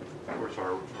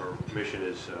 our mission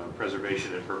is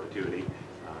preservation in perpetuity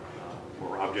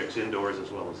for objects indoors as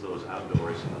well as those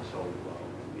outdoors.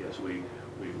 Yes, we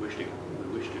wish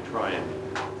to try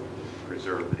and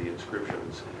preserve the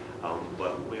inscriptions,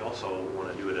 but we also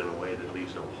want to do it in a way that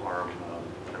leaves no harm,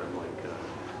 kind of like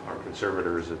our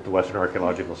conservators at the Western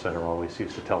Archaeological Center always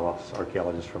used to tell us,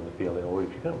 archaeologists from the field,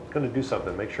 if you're going to do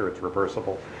something, make sure it's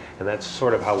reversible. And that's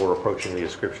sort of how we're approaching the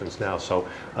inscriptions now. So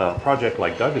a project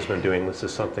like Doug has been doing, this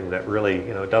is something that really,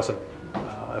 doesn't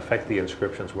affect the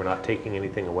inscriptions. We're not taking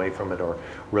anything away from it or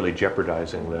really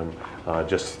jeopardizing them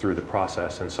just through the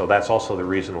process. And so that's also the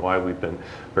reason why we've been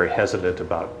very hesitant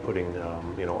about putting,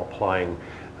 applying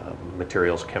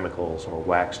materials, chemicals, or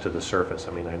wax to the surface.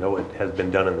 I mean, I know it has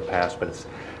been done in the past, but it's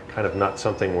kind of not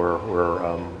something we're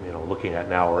looking at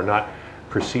now. We're not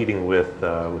proceeding with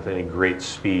any great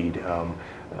speed.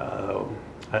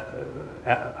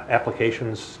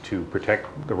 Applications to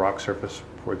protect the rock surface,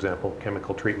 for example,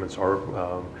 chemical treatments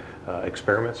or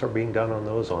experiments are being done on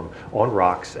those on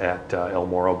rocks at El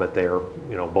Morro, but they are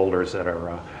boulders that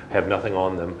are have nothing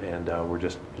on them, and we're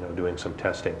just doing some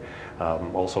testing.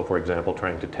 Also, for example,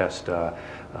 trying to test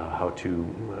how to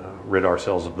rid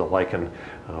ourselves of the lichen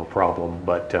problem,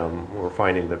 but we're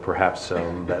finding that perhaps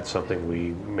that's something we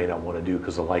may not want to do,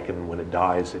 because the lichen, when it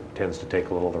dies, it tends to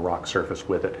take a little of the rock surface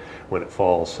with it when it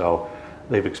falls. So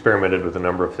they've experimented with a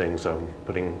number of things,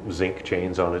 putting zinc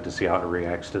chains on it to see how it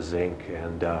reacts to zinc,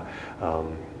 and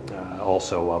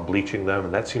also bleaching them,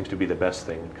 and that seems to be the best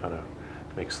thing. It kind of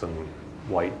makes them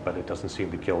white, but it doesn't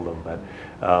seem to kill them. But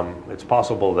it's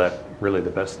possible that really the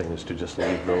best thing is to just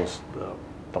leave those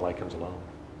the lichens alone.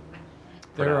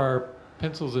 There are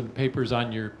pencils and papers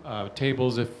on your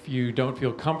tables. If you don't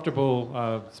feel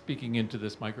comfortable speaking into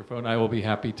this microphone, I will be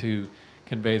happy to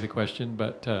convey the question,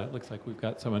 but looks like we've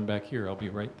got someone back here. I'll be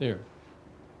right there.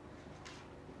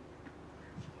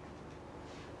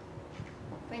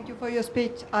 Thank you for your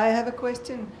speech. I have a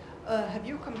question. Have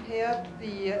you compared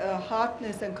the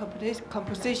hardness and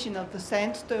composition of the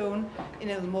sandstone in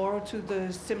El Morro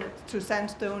to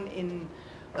sandstone in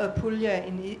Puglia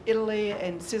in Italy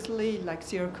and Sicily, like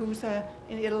Syracuse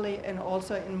in Italy, and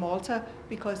also in Malta,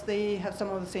 because they have some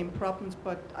of the same problems,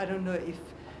 but I don't know if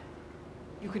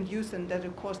you can use them. That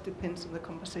of course depends on the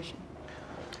composition.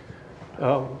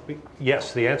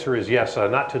 Yes, the answer is yes.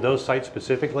 Not to those sites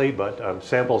specifically, but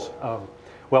samples.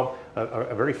 Well,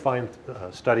 a very fine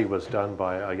study was done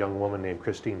by a young woman named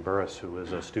Christine Burris, who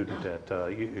was a student at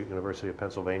University of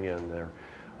Pennsylvania in their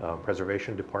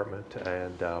preservation department,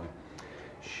 and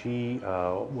she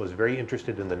was very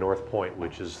interested in the North Point,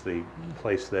 which is the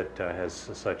place that has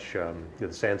such,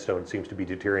 the sandstone seems to be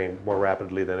deteriorating more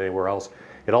rapidly than anywhere else.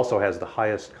 It also has the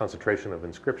highest concentration of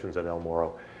inscriptions at El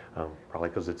Morro, probably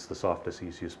because it's the softest,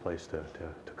 easiest place to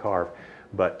carve.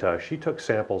 But she took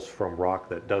samples from rock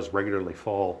that does regularly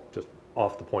fall just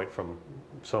off the point from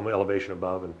some elevation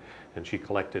above, and she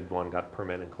collected one, got a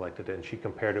permit and collected it, and she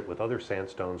compared it with other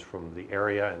sandstones from the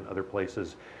area and other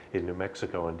places in New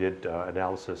Mexico and did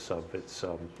analysis of its,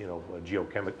 you know, a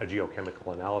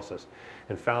geochemical analysis,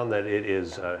 and found that it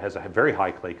has a very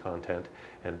high clay content,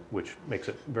 and which makes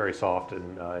it very soft,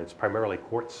 and it's primarily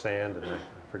quartz sand, and I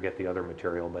forget the other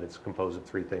material, but it's composed of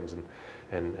three things,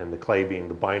 and the clay being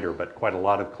the binder, but quite a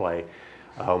lot of clay,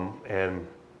 and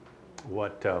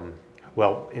what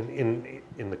well, in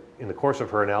the course of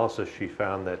her analysis, she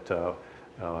found that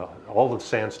all the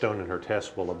sandstone in her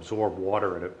tests will absorb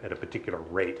water at a particular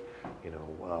rate. You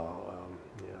know,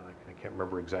 I can't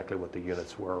remember exactly what the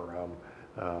units were.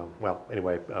 Well,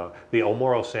 anyway, the El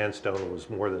Morro sandstone was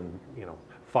more than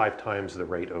 5 times the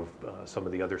rate of some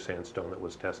of the other sandstone that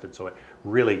was tested. So it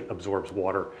really absorbs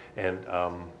water, and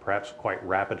perhaps quite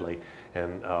rapidly,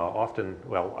 and often,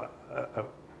 well,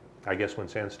 I guess when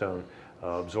sandstone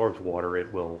absorbs water,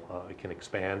 it can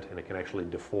expand, and it can actually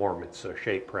deform its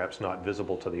shape, perhaps not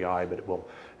visible to the eye, but it will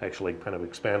actually kind of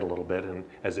expand a little bit, and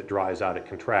as it dries out, it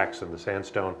contracts, and the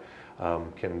sandstone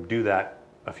can do that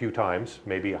a few times,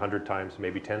 maybe 100 times,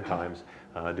 maybe 10 times,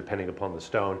 depending upon the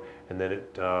stone, and then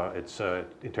its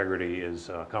integrity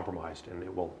is compromised, and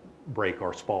it will break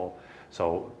or spall.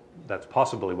 So that's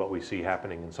possibly what we see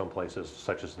happening in some places,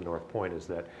 such as the North Point, is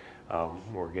that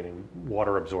we're getting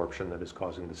water absorption that is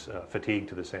causing this fatigue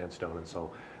to the sandstone, and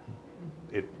so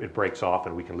it breaks off,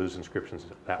 and we can lose inscriptions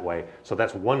that way. So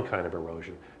that's one kind of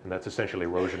erosion, and that's essentially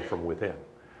erosion from within.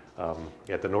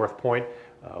 At the North Point,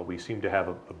 we seem to have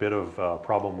a bit of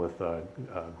problem with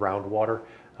groundwater.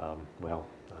 Well,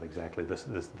 not exactly.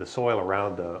 The soil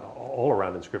around all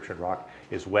around inscription rock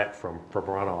is wet from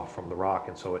runoff from the rock,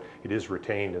 and so it is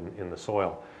retained in the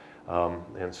soil.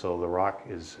 And so the rock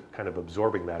is kind of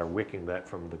absorbing that or wicking that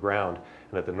from the ground.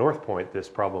 And at the North Point, this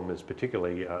problem is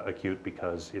particularly acute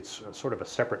because it's sort of a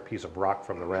separate piece of rock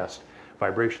from the rest.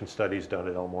 Vibration studies done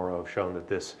at El Morro have shown that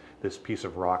this piece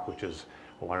of rock, which is,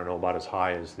 well, I don't know, about as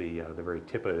high as the very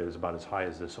tip of it is about as high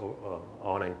as this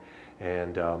awning,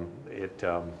 and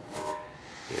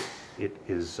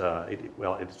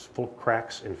it's full of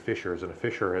cracks and fissures, and a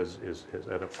fissure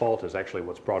and a fault is actually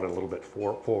what's brought it a little bit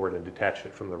forward and detached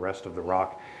it from the rest of the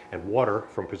rock, and water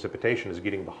from precipitation is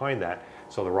getting behind that,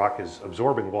 so the rock is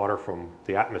absorbing water from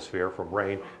the atmosphere, from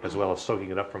rain, as well as soaking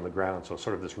it up from the ground, so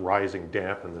sort of this rising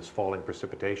damp and this falling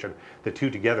precipitation. The two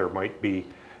together might be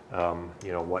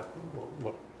what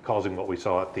causing what we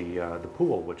saw at the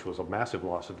pool, which was a massive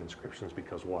loss of inscriptions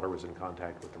because water was in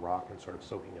contact with the rock and sort of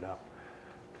soaking it up.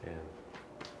 And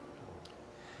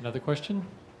another question?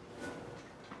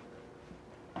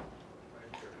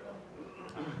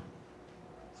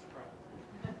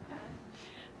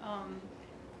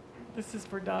 This is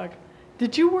for Doug.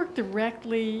 Did you work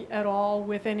directly at all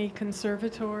with any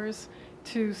conservators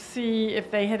to see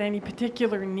if they had any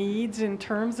particular needs in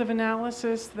terms of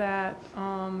analysis that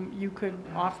you could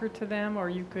offer to them, or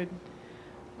you could,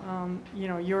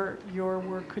 your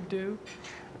work could do?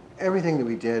 Everything that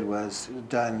we did was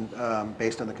done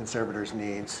based on the conservators'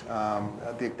 needs.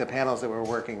 The panels that we're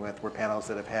working with were panels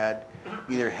that have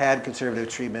either had conservative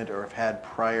treatment or have had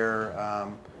prior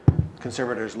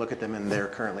conservators look at them, and they're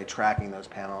currently tracking those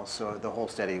panels. So the whole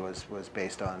study was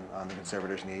based on the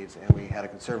conservators' needs, and we had a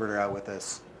conservator out with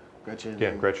us, Gretchen.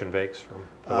 Yeah, Gretchen Vakes from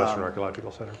the Western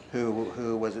Archaeological Center,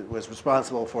 who was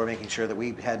responsible for making sure that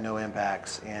we had no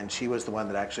impacts, and she was the one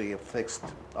that actually fixed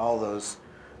all those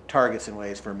targets in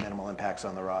ways for minimal impacts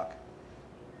on the rock.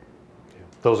 Yeah,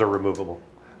 those are removable,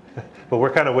 but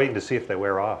we're kind of waiting to see if they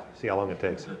wear off, see how long it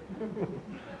takes.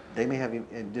 They may have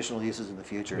additional uses in the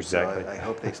future, exactly. So I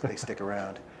hope they stick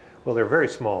around. Well, they're very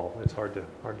small. It's hard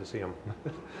to see them.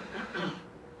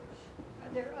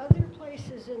 Are there other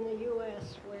places in the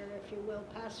U.S. where, if you will,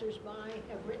 passersby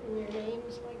have written their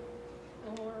names like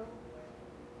El Morro?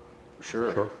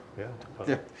 Sure.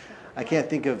 Yeah. I can't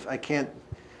think of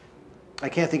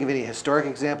any historic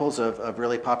examples of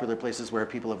really popular places where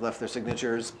people have left their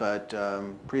signatures, but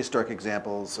prehistoric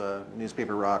examples,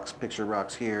 newspaper rocks, picture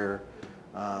rocks here,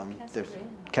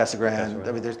 Casa Grande.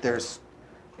 I mean, there's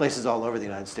places all over the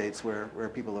United States where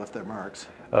people left their marks.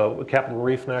 Capitol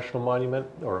Reef National Monument,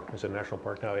 or is it National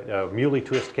Park now? Muley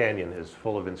Twist Canyon is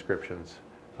full of inscriptions,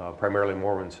 primarily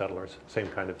Mormon settlers. Same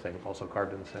kind of thing, also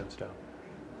carved in sandstone.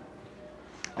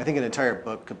 I think an entire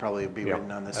book could probably be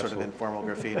written on this absolutely. sort of informal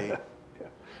graffiti.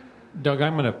 Doug,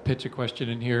 I'm going to pitch a question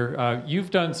in here.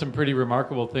 You've done some pretty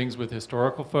remarkable things with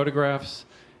historical photographs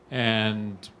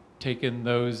and taken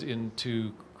those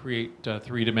to create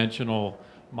three-dimensional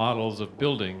models of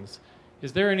buildings.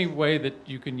 Is there any way that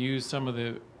you can use some of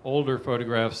the older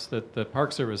photographs that the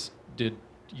Park Service did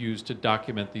use to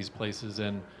document these places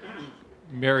and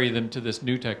marry them to this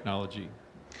new technology?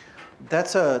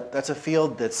 That's a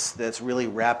field that's really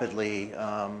rapidly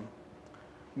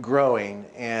growing,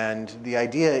 and the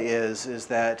idea is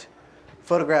that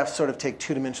photographs sort of take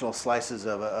two-dimensional slices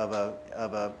of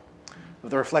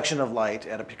the reflection of light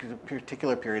at a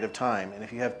particular period of time, and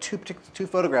if you have two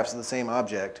photographs of the same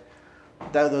object,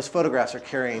 those photographs are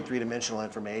carrying three-dimensional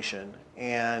information,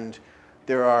 and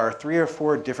there are 3 or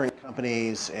 4 different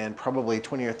companies and probably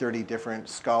 20 or 30 different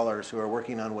scholars who are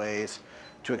working on ways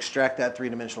to extract that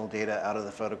three-dimensional data out of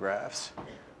the photographs.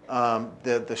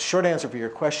 The short answer for your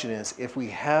question is, if we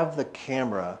have the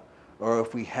camera, or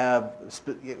if we have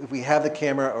the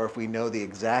camera, or if we know the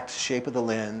exact shape of the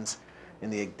lens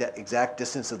and the exact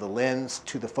distance of the lens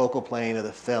to the focal plane of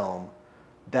the film,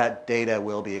 that data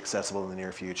will be accessible in the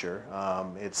near future. Let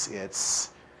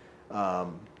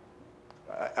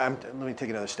me take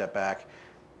another step back.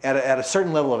 At a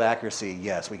certain level of accuracy,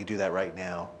 yes, we could do that right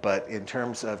now. But in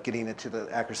terms of getting it to the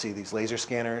accuracy of these laser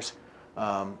scanners,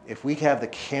 if we have the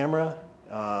camera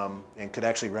and could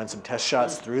actually run some test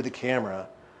shots through the camera,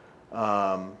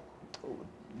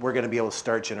 we're going to be able to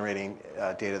start generating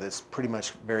data that's pretty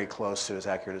much very close to as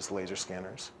accurate as the laser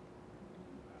scanners.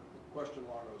 Question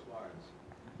along those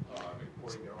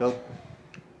lines. Bill?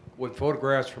 Would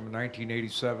photographs from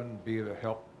 1987 be a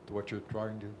help to what you're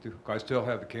trying to do? I still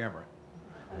have the camera.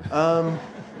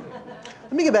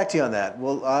 Let me get back to you on that.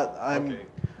 Well, I'm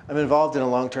involved in a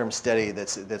long-term study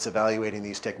that's evaluating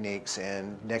these techniques,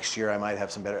 and next year I might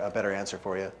have a better answer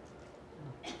for you.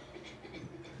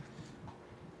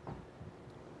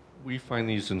 We find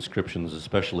these inscriptions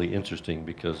especially interesting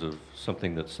because of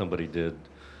something that somebody did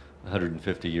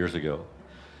 150 years ago.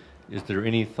 Is there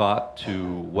any thought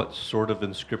to what sort of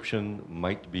inscription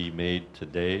might be made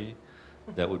today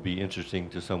that would be interesting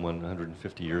to someone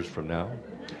 150 years from now?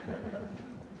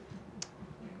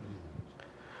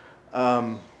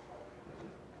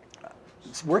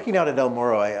 Working out at El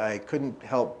Morro, I couldn't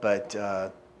help but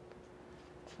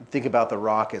think about the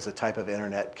rock as a type of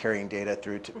internet carrying data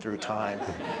through time,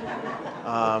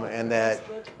 and that,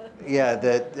 yeah,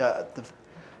 that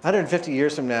 150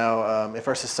 years from now, if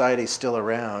our society is still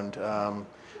around,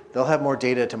 they'll have more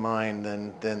data to mine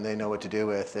than they know what to do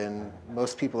with, and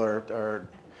most people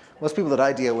that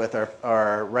I deal with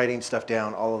are writing stuff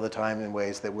down all of the time in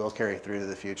ways that will carry through to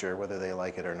the future, whether they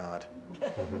like it or not.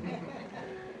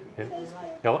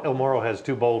 El Morro has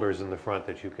 2 boulders in the front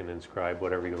that you can inscribe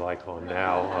whatever you like on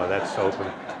now. That's open.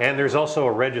 And there's also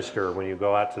a register when you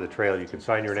go out to the trail. You can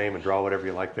sign your name and draw whatever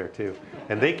you like there too.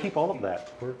 And they keep all of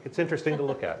that. It's interesting to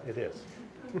look at. It is.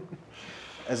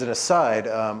 As an aside,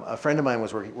 a friend of mine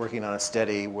was working on a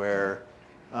study where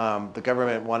the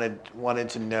government wanted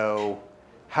to know,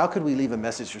 how could we leave a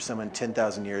message for someone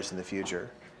 10,000 years in the future?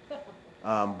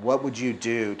 What would you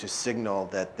do to signal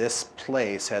that this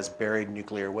place has buried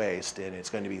nuclear waste and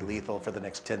it's going to be lethal for the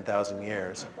next 10,000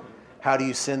 years? How do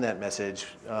you send that message?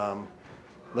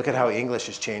 Look at how English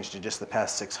has changed in just the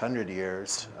past 600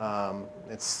 years.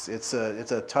 It's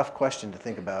a tough question to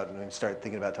think about, and when you start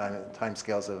thinking about time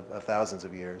scales of thousands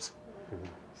of years. Mm-hmm.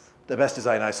 The best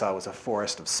design I saw was a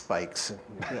forest of spikes.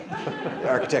 The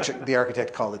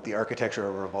architect called it the architecture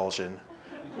of revulsion.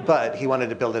 But he wanted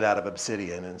to build it out of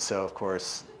obsidian, and so, of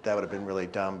course, that would have been really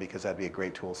dumb because that'd be a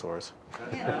great tool source.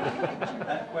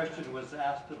 That question was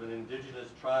asked of an indigenous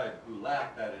tribe who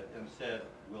laughed at it and said,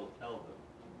 "We'll tell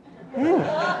them."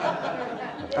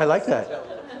 I like that.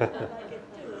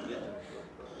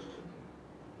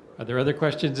 Are there other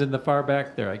questions in the far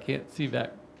back there? I can't see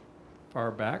that far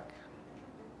back.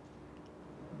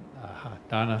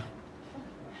 Donna.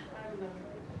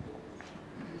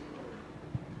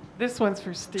 This one's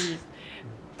for Steve.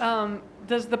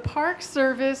 Does the Park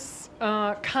Service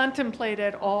contemplate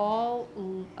at all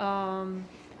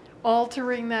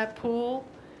altering that pool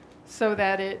so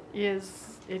that it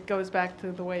goes back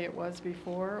to the way it was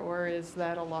before, or is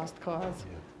that a lost cause?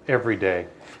 Every day.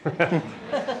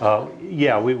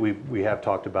 Yeah, we have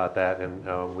talked about that,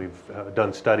 and we've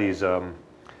done studies.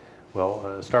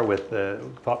 Start with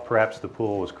thought perhaps the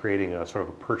pool was creating a sort of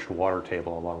a perched water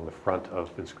table along the front of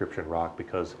Inscription Rock,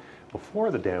 because before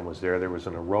the dam was there was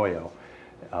an arroyo.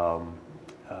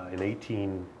 In the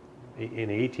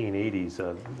 1880s,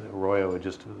 the arroyo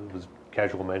just was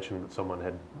casual mention that someone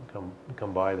had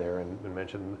come by there and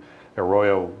mentioned the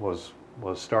arroyo was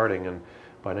starting, and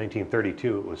by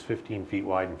 1932 it was 15 feet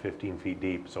wide and 15 feet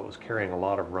deep, so it was carrying a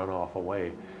lot of runoff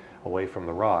away from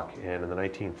the rock. And in the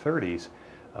 1930s,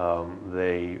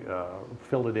 they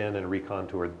filled it in and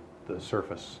recontoured the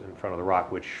surface in front of the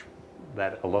rock, which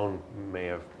that alone may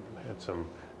have had some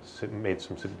made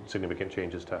some significant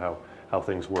changes to how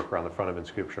things work around the front of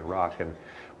inscription rock. And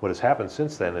what has happened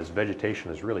since then is vegetation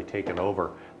has really taken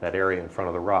over that area in front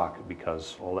of the rock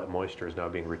because all that moisture is now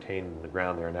being retained in the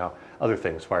ground there. Now, other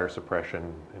things, fire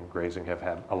suppression and grazing, have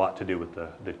had a lot to do with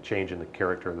the change in the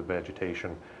character of the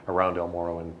vegetation around El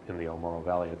Morro and in the El Morro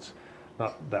Valley. It's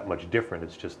not that much different.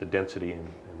 It's just the density and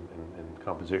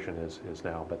composition is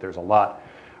now. But there's a lot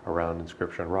around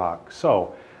inscription rock.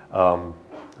 So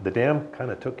the dam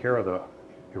kind of took care of the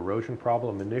erosion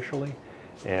problem initially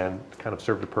and kind of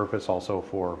served a purpose also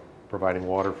for providing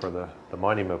water for the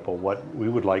monument. But what we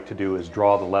would like to do is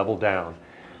draw the level down,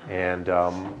 and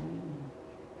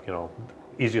you know,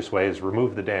 easiest way is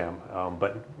remove the dam.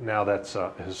 But now that's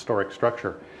a historic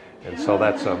structure, and so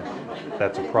that's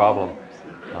a problem.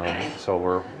 So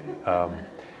we're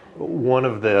one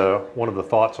of the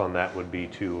thoughts on that would be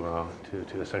to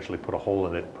essentially put a hole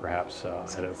in it, perhaps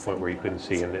at a point where you couldn't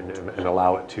see, and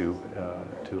allow it to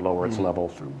lower its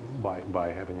level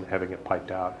by having it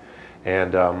piped out.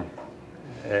 And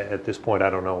at this point, I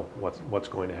don't know what's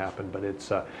going to happen, but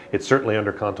it's certainly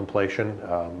under contemplation.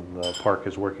 The park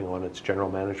is working on its general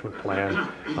management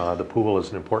plan. The pool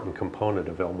is an important component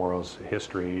of El Morro's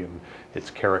history and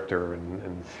its character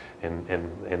and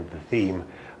the theme.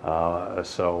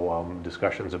 So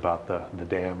discussions about the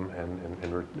dam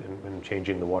and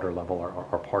changing the water level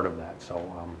are part of that. So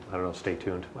I don't know, stay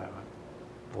tuned.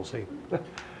 We'll see.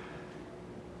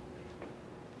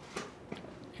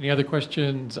 Any other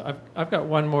questions? I've got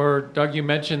one more. Doug, you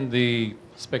mentioned the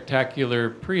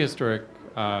spectacular prehistoric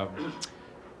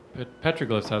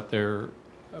petroglyphs out there.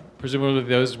 Presumably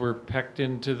those were pecked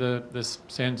into this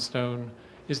sandstone.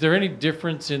 Is there any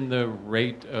difference in the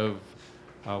rate of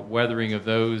weathering of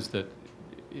those that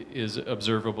is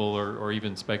observable or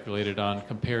even speculated on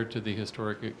compared to the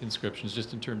historic inscriptions,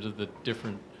 just in terms of the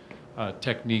different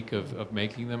technique of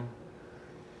making them?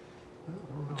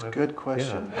 It's a good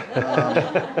question.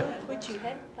 Which you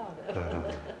hadn't thought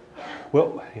of.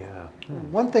 Well, yeah.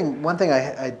 One thing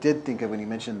I did think of when you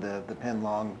mentioned the Pin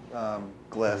Long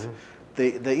glyph,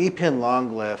 the E Pin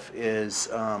Long glyph is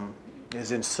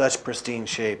in such pristine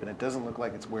shape, and it doesn't look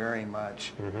like it's wearing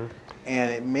much.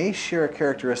 And it may share a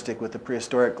characteristic with the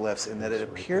prehistoric glyphs in that it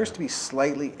appears to be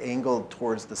slightly angled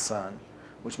towards the sun,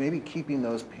 which may be keeping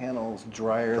those panels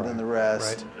drier than the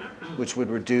rest, which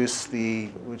would reduce the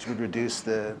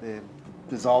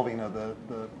dissolving of the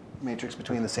matrix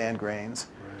between the sand grains.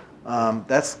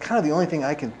 That's kind of the only thing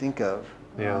I can think of.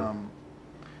 Yeah.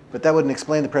 But that wouldn't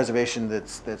explain the preservation that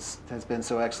has been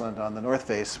so excellent on the north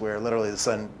face, where literally the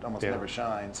sun almost never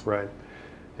shines. Right.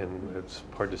 And it's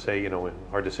hard to say,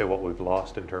 hard to say what we've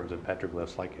lost in terms of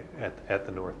petroglyphs. Like at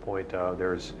the North Point,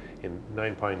 there's in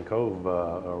Nine Pine Cove,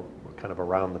 kind of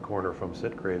around the corner from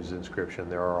Sitgrave's inscription,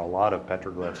 there are a lot of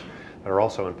petroglyphs that are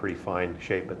also in pretty fine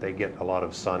shape, but they get a lot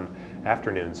of sun,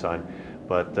 afternoon sun.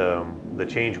 But the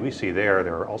change we see there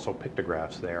are also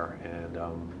pictographs there, and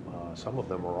some of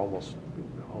them are almost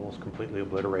completely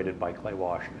obliterated by clay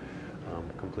wash,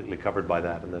 completely covered by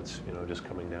that, and that's just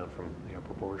coming down from the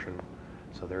upper portion.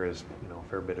 So there is a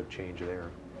fair bit of change there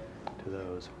to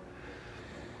those.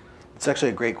 It's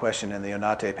actually a great question, and the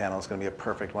Onate panel is going to be a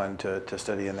perfect one to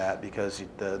study in that, because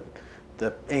the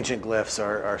ancient glyphs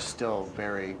are still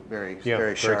very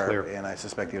sharp, clear. and I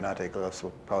suspect the Onate glyphs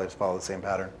will probably follow the same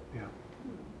pattern. Yeah.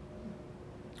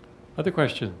 Other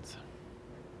questions?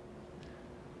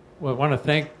 Well, I want to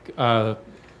thank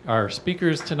our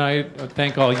speakers tonight.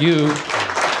 Thank all you.